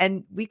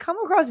 And we come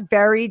across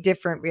very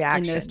different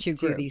reactions to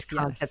these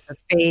concepts of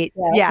fate.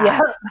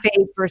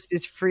 Fate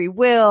versus free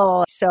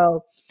will.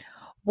 So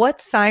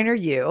what sign are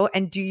you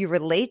and do you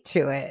relate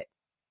to it?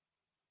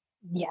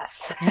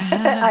 Yes.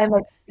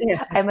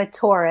 I'm a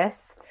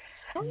Taurus.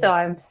 So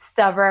I'm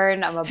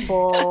stubborn, I'm a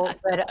bull,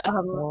 but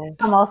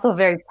I'm also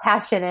very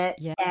passionate.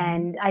 Yeah.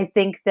 And I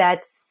think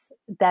that's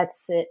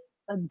it.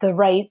 The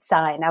right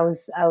sign. I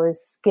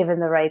was given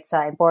the right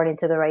sign, born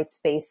into the right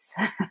space.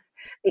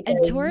 And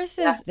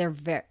Tauruses, they're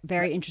very,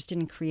 very interested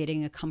in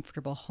creating a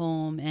comfortable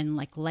home and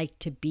like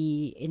to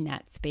be in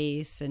that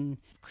space and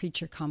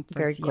creature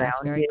comforts.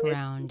 Very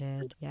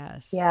grounded.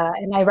 Yes. Yeah.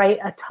 And I write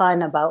a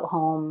ton about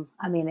home.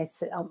 I mean,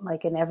 it's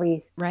like in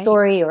every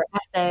story or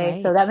essay.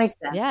 Right. So that makes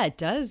sense. Yeah, it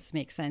does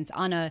make sense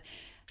on a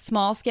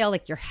small scale,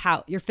 like your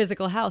house, your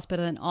physical house, but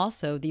then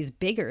also these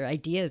bigger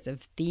ideas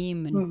of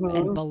theme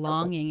and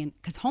belonging, and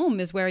because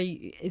home is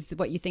is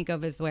what you think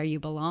of as where you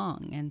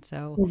belong, and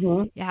so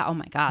oh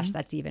my gosh,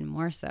 that's even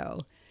more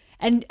so.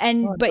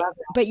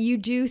 But you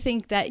do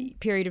think that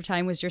period of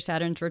time was your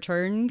Saturn's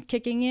return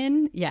kicking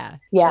in? Yeah,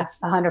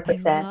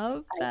 100%. I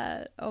love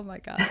that. Oh my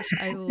gosh,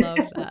 I love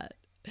that.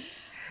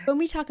 When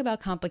we talk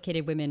about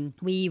complicated women,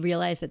 we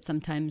realize that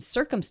sometimes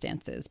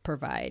circumstances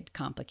provide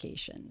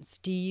complications.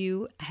 Do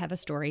you have a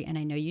story, and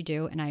I know you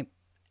do, and I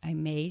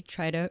may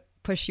try to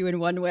push you in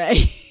one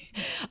way,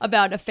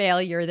 about a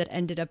failure that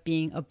ended up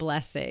being a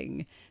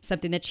blessing,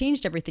 something that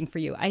changed everything for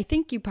you? I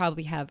think you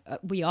probably have,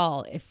 we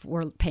all, if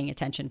we're paying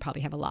attention,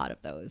 probably have a lot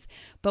of those.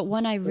 But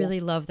one I really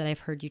love that I've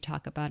heard you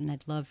talk about, and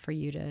I'd love for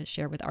you to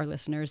share with our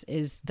listeners,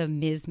 is the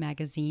Ms.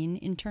 Magazine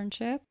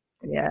internship.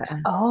 Yeah.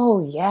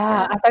 Oh,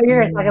 yeah. I thought you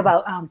were going to talk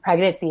about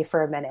pregnancy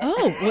for a minute.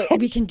 Oh,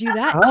 we can do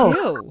that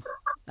too.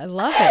 I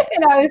love it.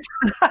 And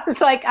I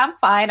was like, I'm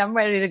fine. I'm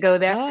ready to go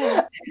there.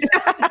 Oh.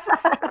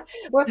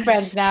 We're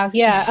friends now.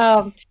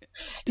 Yeah.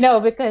 No,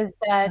 because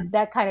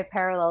that kind of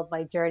paralleled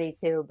my journey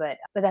too, but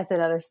that's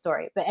another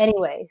story. But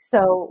anyway,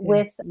 so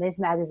with Ms.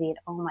 Magazine,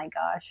 oh my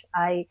gosh,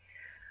 I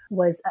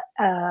was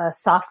a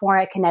sophomore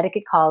at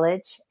Connecticut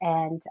College,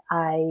 and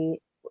I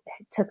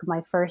took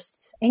my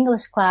first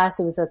English class.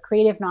 It was a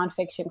creative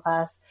nonfiction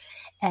class.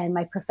 And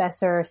my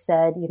professor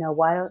said,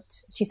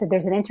 she said,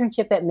 there's an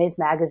internship at Ms.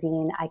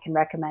 Magazine. I can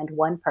recommend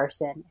one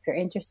person. If you're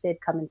interested,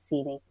 come and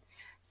see me.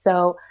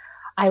 So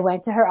I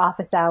went to her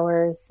office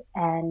hours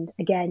and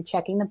again,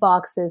 checking the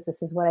boxes.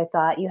 This is what I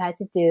thought you had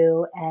to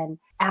do, and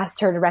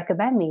asked her to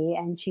recommend me.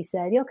 And she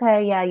said,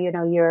 okay, yeah,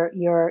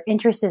 your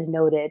interest is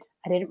noted.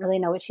 I didn't really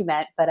know what she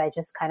meant, but I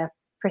just kind of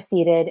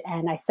proceeded,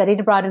 and I studied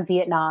abroad in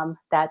Vietnam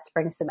that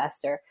spring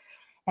semester.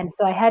 And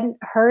so I hadn't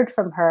heard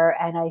from her,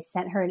 and I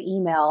sent her an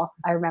email.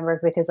 I remember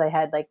because I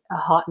had like a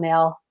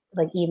Hotmail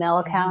email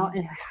account,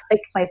 and it was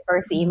like my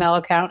first email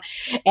account.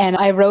 And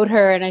I wrote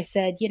her and I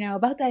said,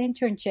 about that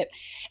internship.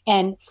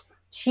 And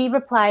she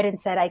replied and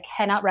said, I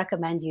cannot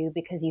recommend you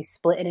because you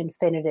split an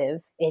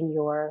infinitive in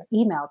your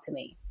email to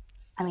me.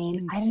 I mean,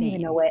 insane. I didn't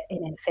even know what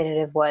an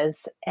infinitive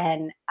was.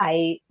 And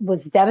I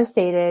was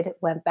devastated,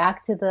 went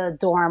back to the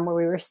dorm where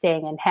we were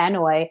staying in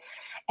Hanoi.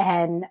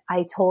 And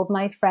I told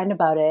my friend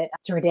about it,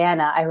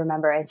 Jordana, I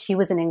remember, and she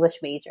was an English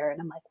major.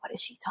 And I'm like, what is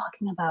she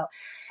talking about?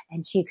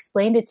 And she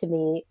explained it to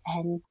me.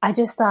 And I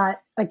just thought,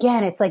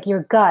 again, it's like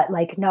your gut,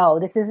 like, no,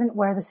 this isn't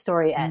where the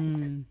story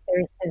ends.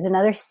 There's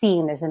another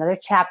scene. There's another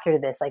chapter to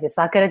this. Like, it's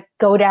not going to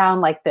go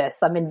down like this.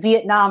 I'm in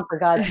Vietnam, for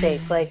God's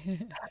sake.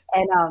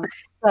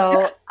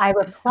 So I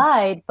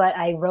replied, but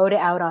I wrote it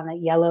out on a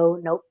yellow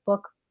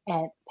notebook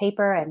and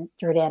paper, and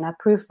Jordana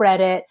proofread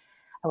it.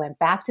 I went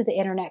back to the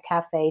internet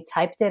cafe,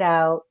 typed it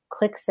out,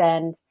 click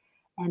send.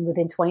 And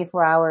within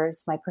 24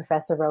 hours, my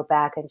professor wrote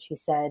back and she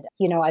said,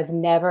 I've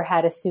never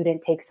had a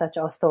student take such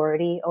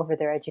authority over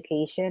their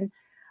education.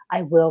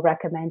 I will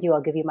recommend you.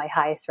 I'll give you my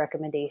highest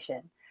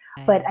recommendation.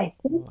 But I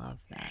think, love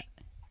that.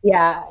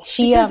 Yeah,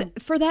 because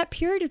for that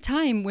period of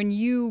time when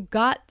you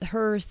got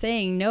her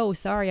saying, no,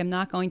 sorry, I'm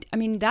not going to, I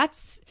mean,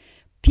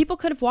 people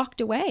could have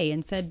walked away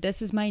and said,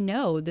 this is my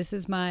no, this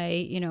is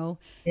my,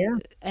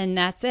 and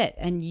that's it.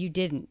 And you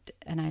didn't.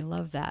 And I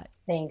love that.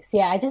 Thanks.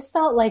 Yeah, I just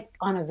felt like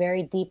on a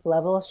very deep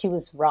level, she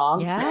was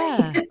wrong.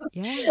 Yeah.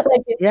 Yeah.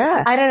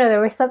 Yeah. I don't know.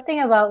 There was something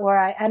about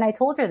and I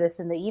told her this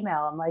in the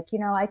email. I'm like,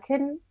 I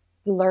can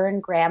learn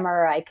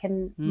grammar, I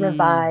can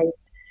revise,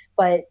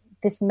 but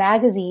this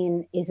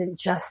magazine isn't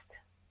just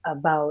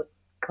about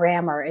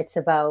grammar. It's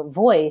about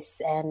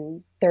voice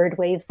and third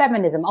wave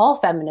feminism, all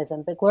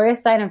feminism. But Gloria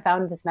Steinem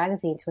founded this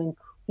magazine to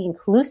be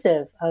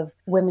inclusive of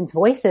women's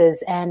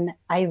voices. And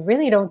I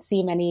really don't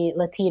see many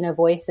Latina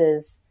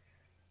voices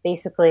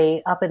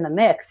basically up in the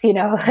mix,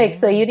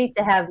 so you need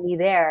to have me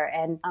there.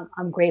 And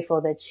I'm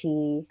grateful that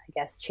she, I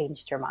guess,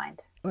 changed her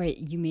mind. Or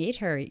you made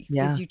her,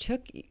 because you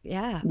took,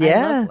 I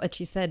love what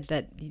she said,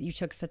 that you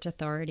took such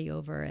authority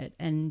over it.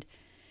 And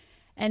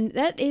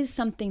that is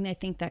something I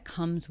think that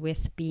comes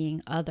with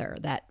being other,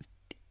 that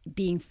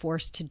being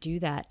forced to do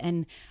that.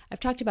 And I've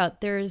talked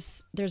about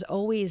there's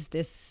always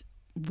this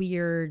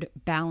weird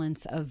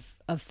balance of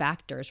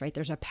factors, right?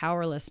 There's a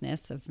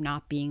powerlessness of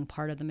not being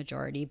part of the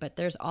majority, but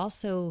there's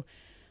also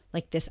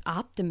like this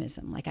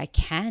optimism, like I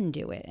can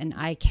do it and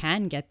I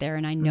can get there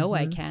and I know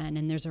I can.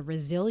 And there's a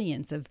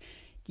resilience of,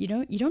 you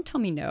don't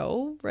tell me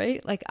no, right?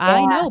 Like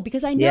I know,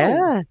 because I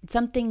know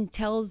something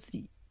tells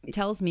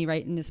me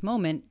right in this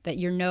moment that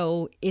your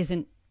no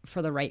isn't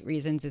for the right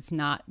reasons. It's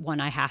not one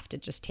I have to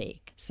just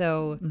take.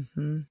 So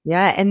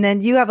yeah. And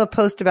then you have a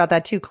post about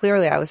that too.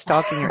 Clearly I was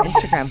stalking your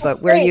Instagram,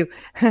 but where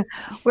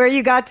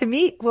you got to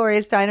meet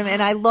Gloria Steinem.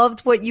 And I loved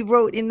what you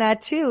wrote in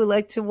that too,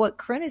 like to what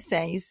Corinne is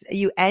saying.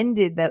 You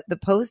ended the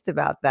post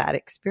about that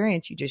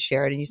experience you just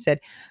shared. And you said,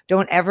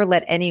 don't ever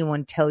let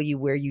anyone tell you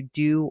where you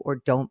do or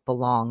don't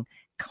belong.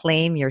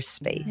 Claim your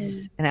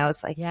space. And I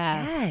was like,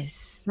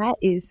 yes, that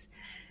is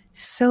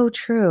so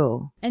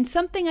true. And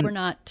something we're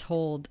not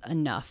told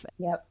enough.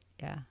 Yep.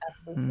 Yeah.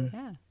 Absolutely.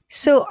 Yeah.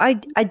 So I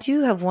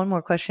do have one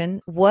more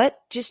question. What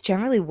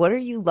are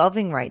you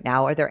loving right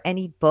now? Are there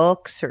any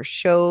books or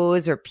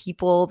shows or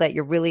people that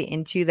you're really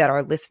into that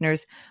our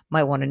listeners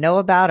might want to know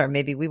about, or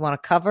maybe we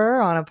want to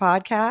cover on a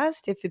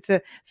podcast? If it's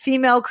a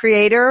female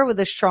creator with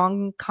a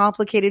strong,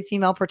 complicated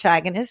female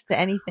protagonist,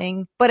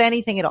 anything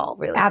at all,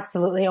 really.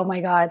 Absolutely. Oh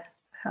my God.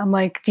 I'm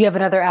like, do you have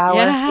another hour?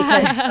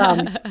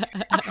 Yeah.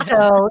 Because,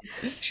 so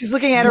she's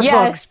looking at her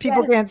books.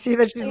 People can't see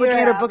that she's looking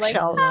at her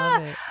bookshelf.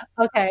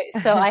 Okay.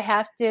 So I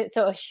have to,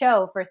 a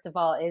show, first of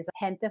all, is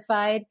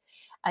Hentified.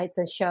 It's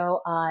a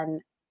show on,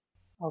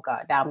 oh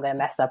God, now I'm going to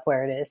mess up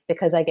where it is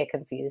because I get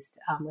confused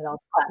with all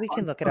the platforms. We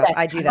can look it up.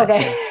 I do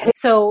that too.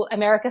 So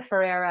America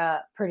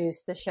Ferrera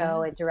produced the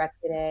show and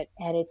directed it,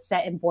 and it's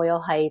set in Boyle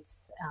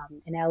Heights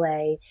in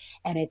LA,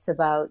 and it's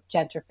about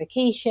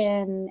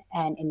gentrification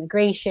and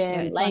immigration,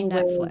 it's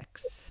language. on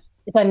Netflix.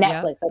 It's on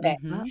Netflix. Yep. Okay.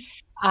 Mm-hmm.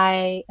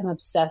 I am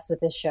obsessed with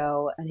this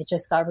show, and it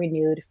just got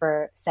renewed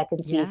for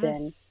second season.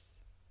 Yes.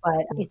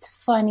 But it's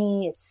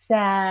funny, it's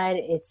sad,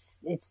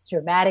 it's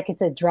dramatic,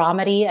 it's a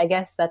dramedy. I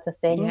guess that's a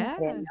thing. Yeah.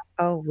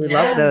 Oh, we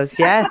love those.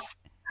 Yes.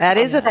 That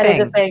is a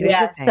thing.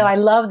 Yeah. So I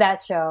love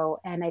that show.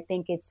 And I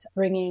think it's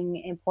bringing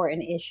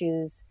important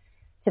issues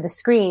to the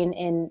screen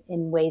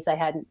in ways I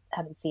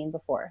haven't seen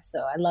before. So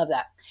I love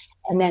that.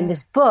 And then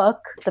this book,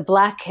 The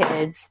Black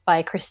Kids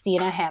by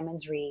Christina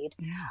Hammonds Reed,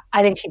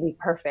 I think she'd be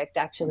perfect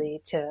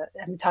actually to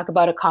talk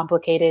about a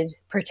complicated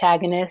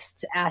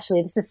protagonist.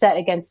 Ashley, this is set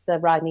against the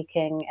Rodney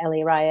King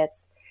LA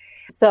riots.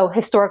 So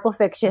historical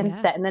fiction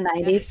set in the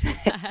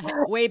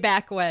 90s. Way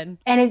back when.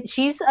 And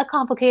she's a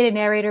complicated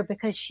narrator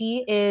because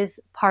she is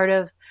part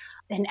of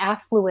an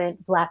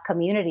affluent Black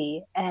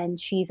community. And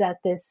she's at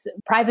this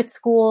private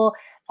school.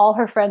 All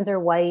her friends are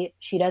white.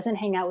 She doesn't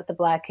hang out with the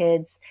Black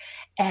kids.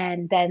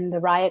 And then the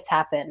riots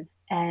happen.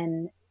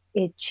 And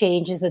it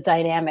changes the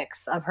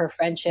dynamics of her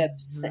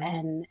friendships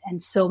and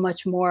so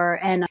much more.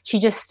 And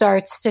she just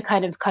starts to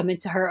kind of come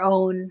into her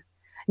own.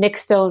 Nick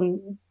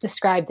Stone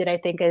described it, I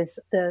think, as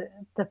the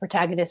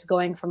protagonist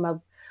going from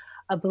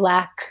a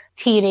Black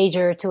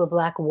teenager to a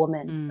Black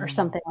woman or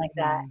something like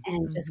that.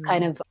 And just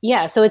kind of,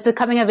 so it's a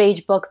coming of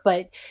age book,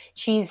 but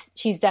she's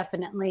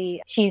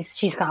definitely,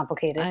 she's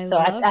complicated. I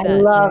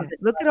love it.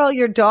 Look at all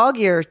your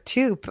dog-eared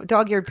pages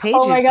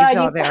oh my God, you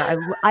saw there.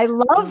 I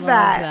love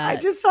that. I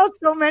just saw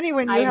so many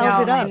when you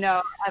held it up. I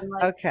know. I'm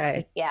like,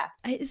 okay. Yeah.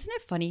 Isn't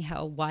it funny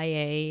how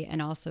YA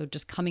and also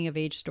just coming of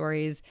age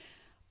stories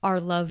are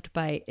loved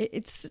by,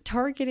 it's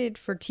targeted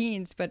for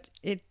teens, but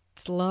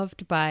it's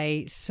loved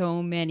by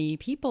so many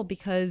people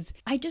because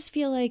I just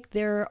feel like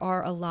there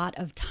are a lot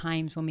of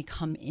times when we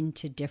come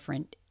into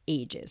different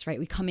ages, right?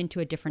 We come into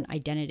a different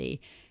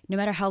identity, no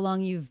matter how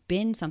long you've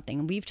been something.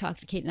 And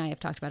Kate and I have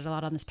talked about it a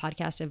lot on this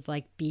podcast of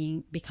like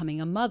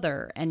becoming a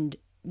mother and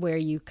where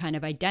you kind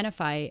of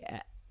identify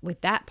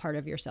with that part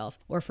of yourself.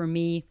 Or for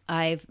me,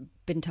 I've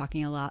been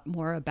talking a lot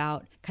more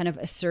about kind of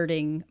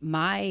asserting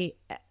my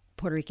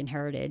Puerto Rican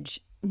heritage,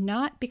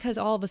 not because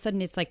all of a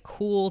sudden it's like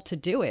cool to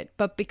do it,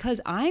 but because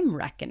I'm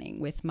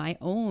reckoning with my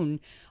own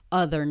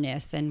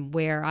otherness and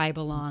where I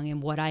belong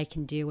and what I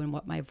can do and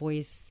what my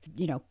voice,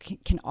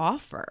 can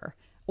offer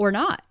or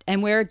not,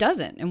 and where it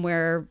doesn't, and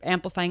where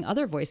amplifying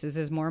other voices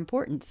is more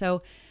important.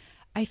 So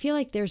I feel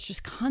like there's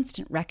just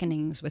constant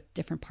reckonings with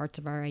different parts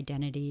of our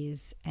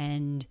identities.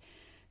 And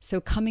so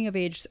coming of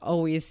age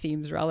always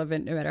seems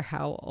relevant no matter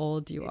how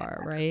old you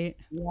are, right?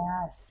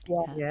 Yes.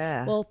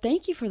 Yeah. Well,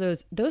 thank you for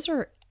those. Those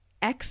are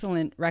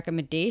excellent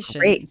recommendations.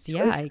 Great.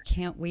 Yeah, I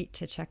can't wait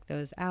to check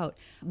those out.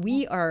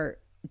 We're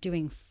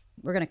going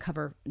to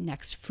cover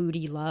next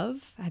Foodie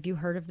Love. Have you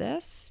heard of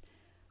this?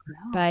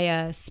 No. By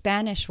a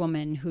Spanish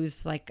woman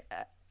who's like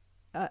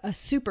a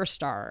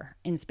superstar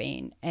in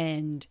Spain.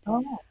 And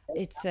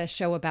it's a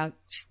show about,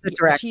 she's the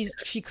director.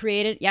 She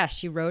created,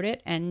 she wrote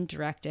it and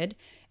directed.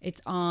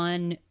 It's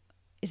on,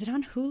 is it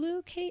on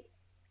Hulu, Kate?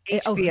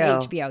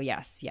 HBO. HBO,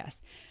 yes.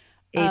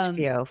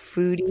 HBO,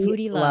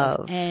 Foodie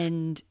Love.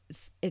 And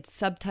it's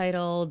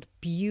subtitled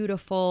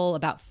Beautiful,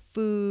 about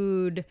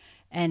food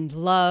and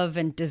love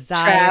and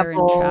desire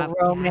and travel.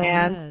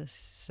 Romance.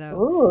 Yes.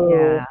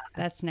 So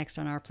that's next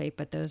on our plate,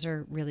 but those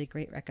are really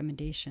great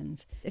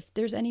recommendations. If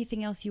there's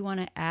anything else you want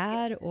to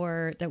add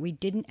or that we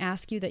didn't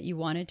ask you that you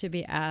wanted to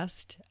be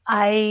asked.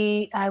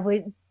 I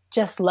would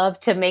just love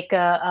to make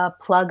a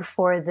plug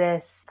for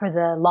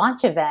the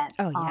launch event.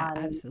 Oh yeah,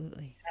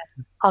 absolutely.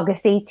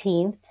 August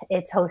 18th.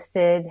 It's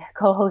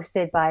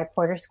co-hosted by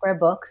Porter Square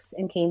Books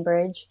in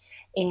Cambridge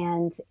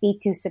and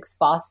 826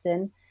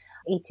 Boston.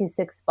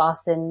 826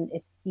 Boston,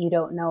 if you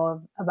don't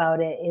know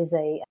about it, is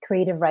a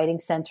creative writing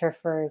center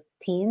for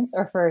teens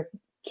or for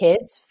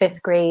kids,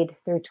 5th grade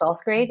through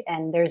 12th grade.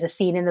 And there's a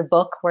scene in the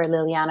book where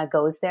Liliana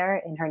goes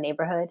there in her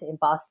neighborhood in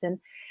Boston.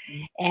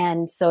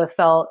 And so it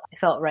felt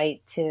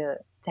right to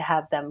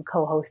have them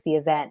co-host the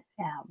event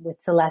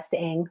with Celeste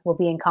Ng. We'll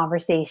be in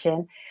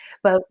conversation.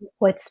 But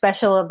what's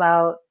special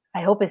about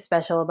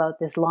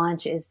this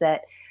launch is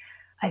that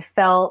I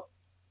felt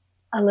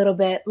a little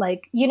bit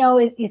like,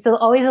 it's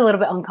always a little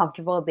bit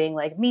uncomfortable being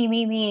like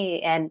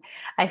me. And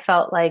I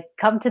felt like,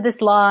 come to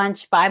this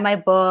launch, buy my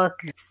book.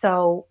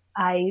 So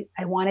I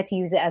wanted to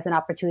use it as an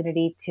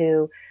opportunity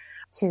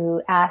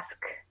to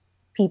ask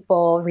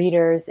people,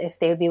 readers, if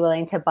they would be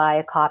willing to buy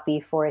a copy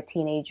for a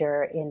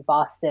teenager in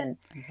Boston.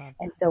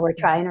 And so we're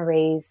trying to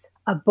raise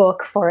a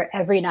book for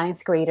every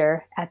 9th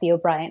grader at the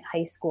O'Brien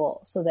High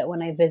School so that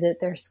when I visit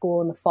their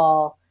school in the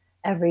fall,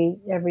 every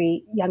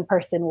young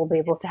person will be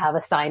able to have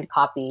a signed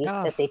copy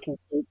that they can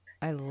keep.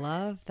 I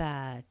love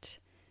that.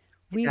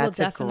 We will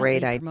definitely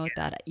promote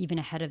that even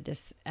ahead of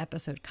this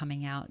episode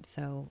coming out.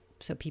 So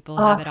people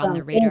have it on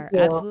their radar.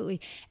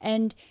 Absolutely.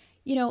 And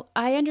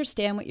I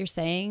understand what you're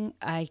saying.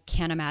 I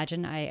can't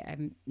imagine.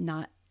 I'm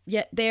not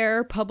yet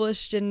there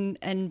published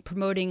and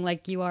promoting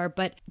like you are,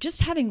 but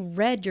just having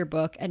read your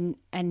book and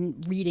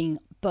reading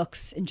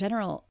books in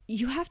general,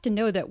 you have to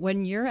know that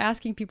when you're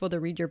asking people to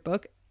read your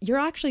book, you're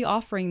actually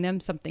offering them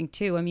something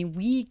too. I mean,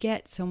 we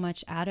get so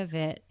much out of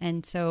it.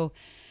 And so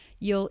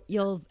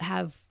you'll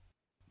have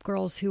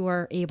girls who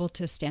are able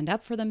to stand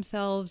up for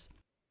themselves,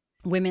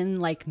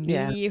 women like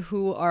me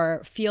who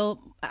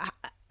feel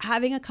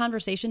having a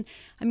conversation.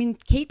 I mean,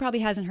 Kate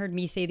probably hasn't heard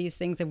me say these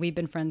things, and we've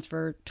been friends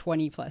for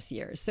 20 plus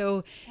years.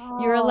 So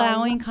you're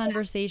allowing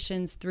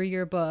conversations through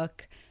your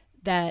book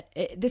that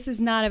this is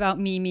not about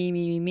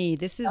me.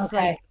 This is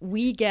like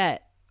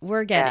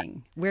we're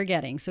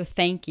getting. So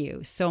thank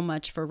you so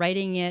much for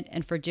writing it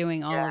and for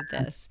doing all of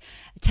this.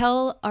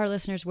 Tell our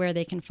listeners where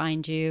they can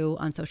find you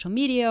on social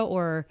media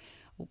or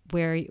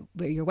where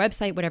your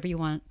website, whatever you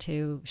want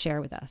to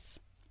share with us.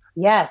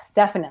 Yes,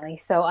 definitely.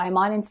 So I'm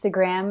on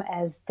Instagram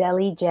as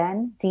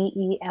DeliJenn,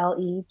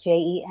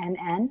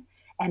 DeliJenn,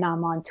 and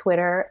I'm on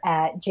Twitter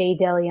at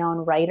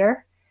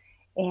JDeLeonWriter.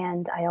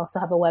 And I also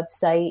have a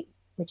website,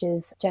 which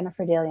is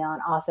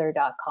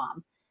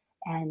JenniferDeLeonAuthor.com.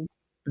 And,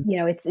 you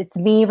know, it's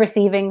me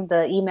receiving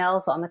the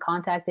emails on the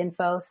contact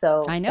info.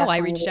 So I know I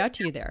reached out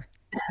to you there.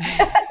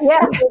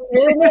 Yeah, it's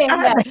really me.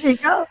 Yeah. There you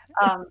go.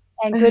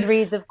 And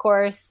Goodreads, of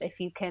course, if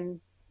you can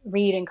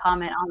read and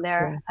comment on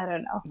there. I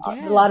don't know.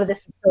 Yes. A lot of this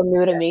is still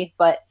new to me,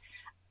 but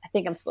I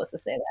think I'm supposed to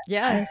say that.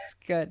 Yes,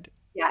 good.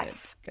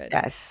 Yes, good.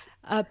 Yes.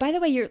 By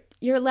the way,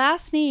 your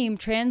last name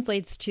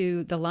translates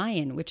to the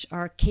lion, which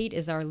Kate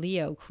is our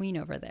Leo queen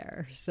over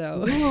there.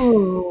 So,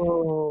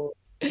 ooh.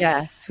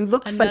 Yes, who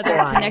looks like a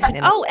lion.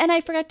 Connection. Oh, and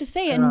I forgot to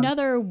say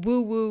another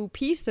woo-woo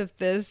piece of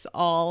this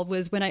all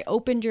was when I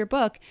opened your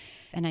book,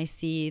 and I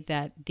see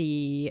that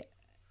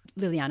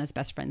Liliana's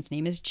best friend's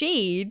name is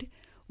Jade,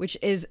 which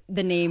is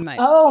the name my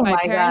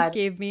parents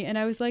gave me. And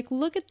I was like,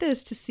 look at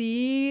this, to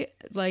see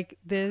like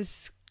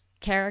this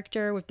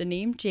character with the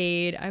name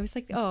Jade. I was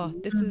like, oh,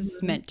 this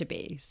is meant to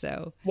be.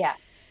 So yeah,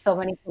 so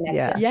many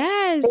connections.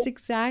 Yes,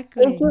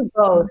 exactly. Thank you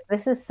both.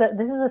 This is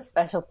a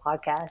special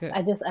podcast. Good.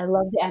 I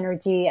love the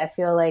energy. I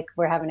feel like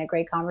we're having a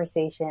great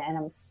conversation, and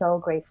I'm so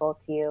grateful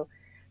to you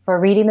for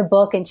reading the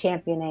book and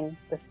championing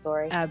the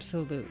story.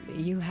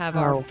 Absolutely. You have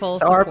our full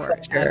support. Our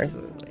pleasure.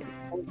 Absolutely.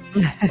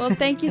 Well,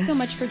 thank you so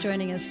much for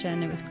joining us,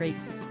 Jen. It was great.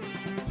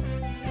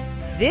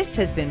 This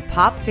has been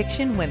Pop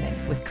Fiction Women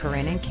with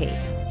Corinne and Kate.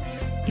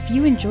 If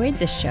you enjoyed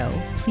this show,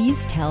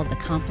 please tell the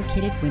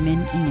complicated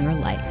women in your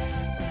life.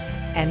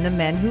 And the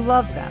men who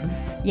love them.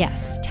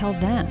 Yes, tell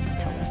them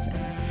to listen.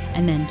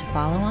 And then to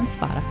follow on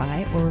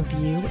Spotify or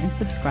review and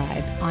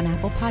subscribe on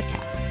Apple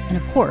Podcasts. And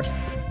of course,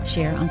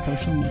 share on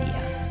social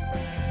media.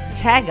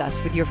 Tag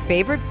us with your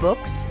favorite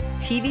books,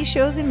 TV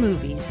shows, and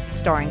movies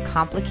starring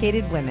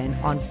complicated women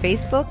on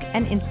Facebook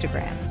and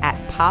Instagram at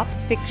Pop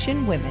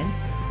Fiction Women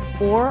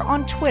or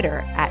on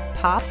Twitter at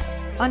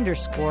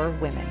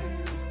 @pop_women.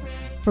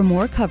 For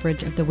more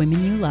coverage of the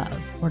women you love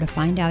or to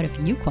find out if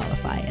you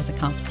qualify as a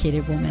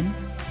complicated woman,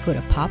 go to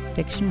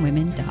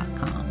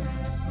popfictionwomen.com.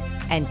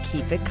 And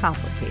keep it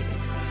complicated.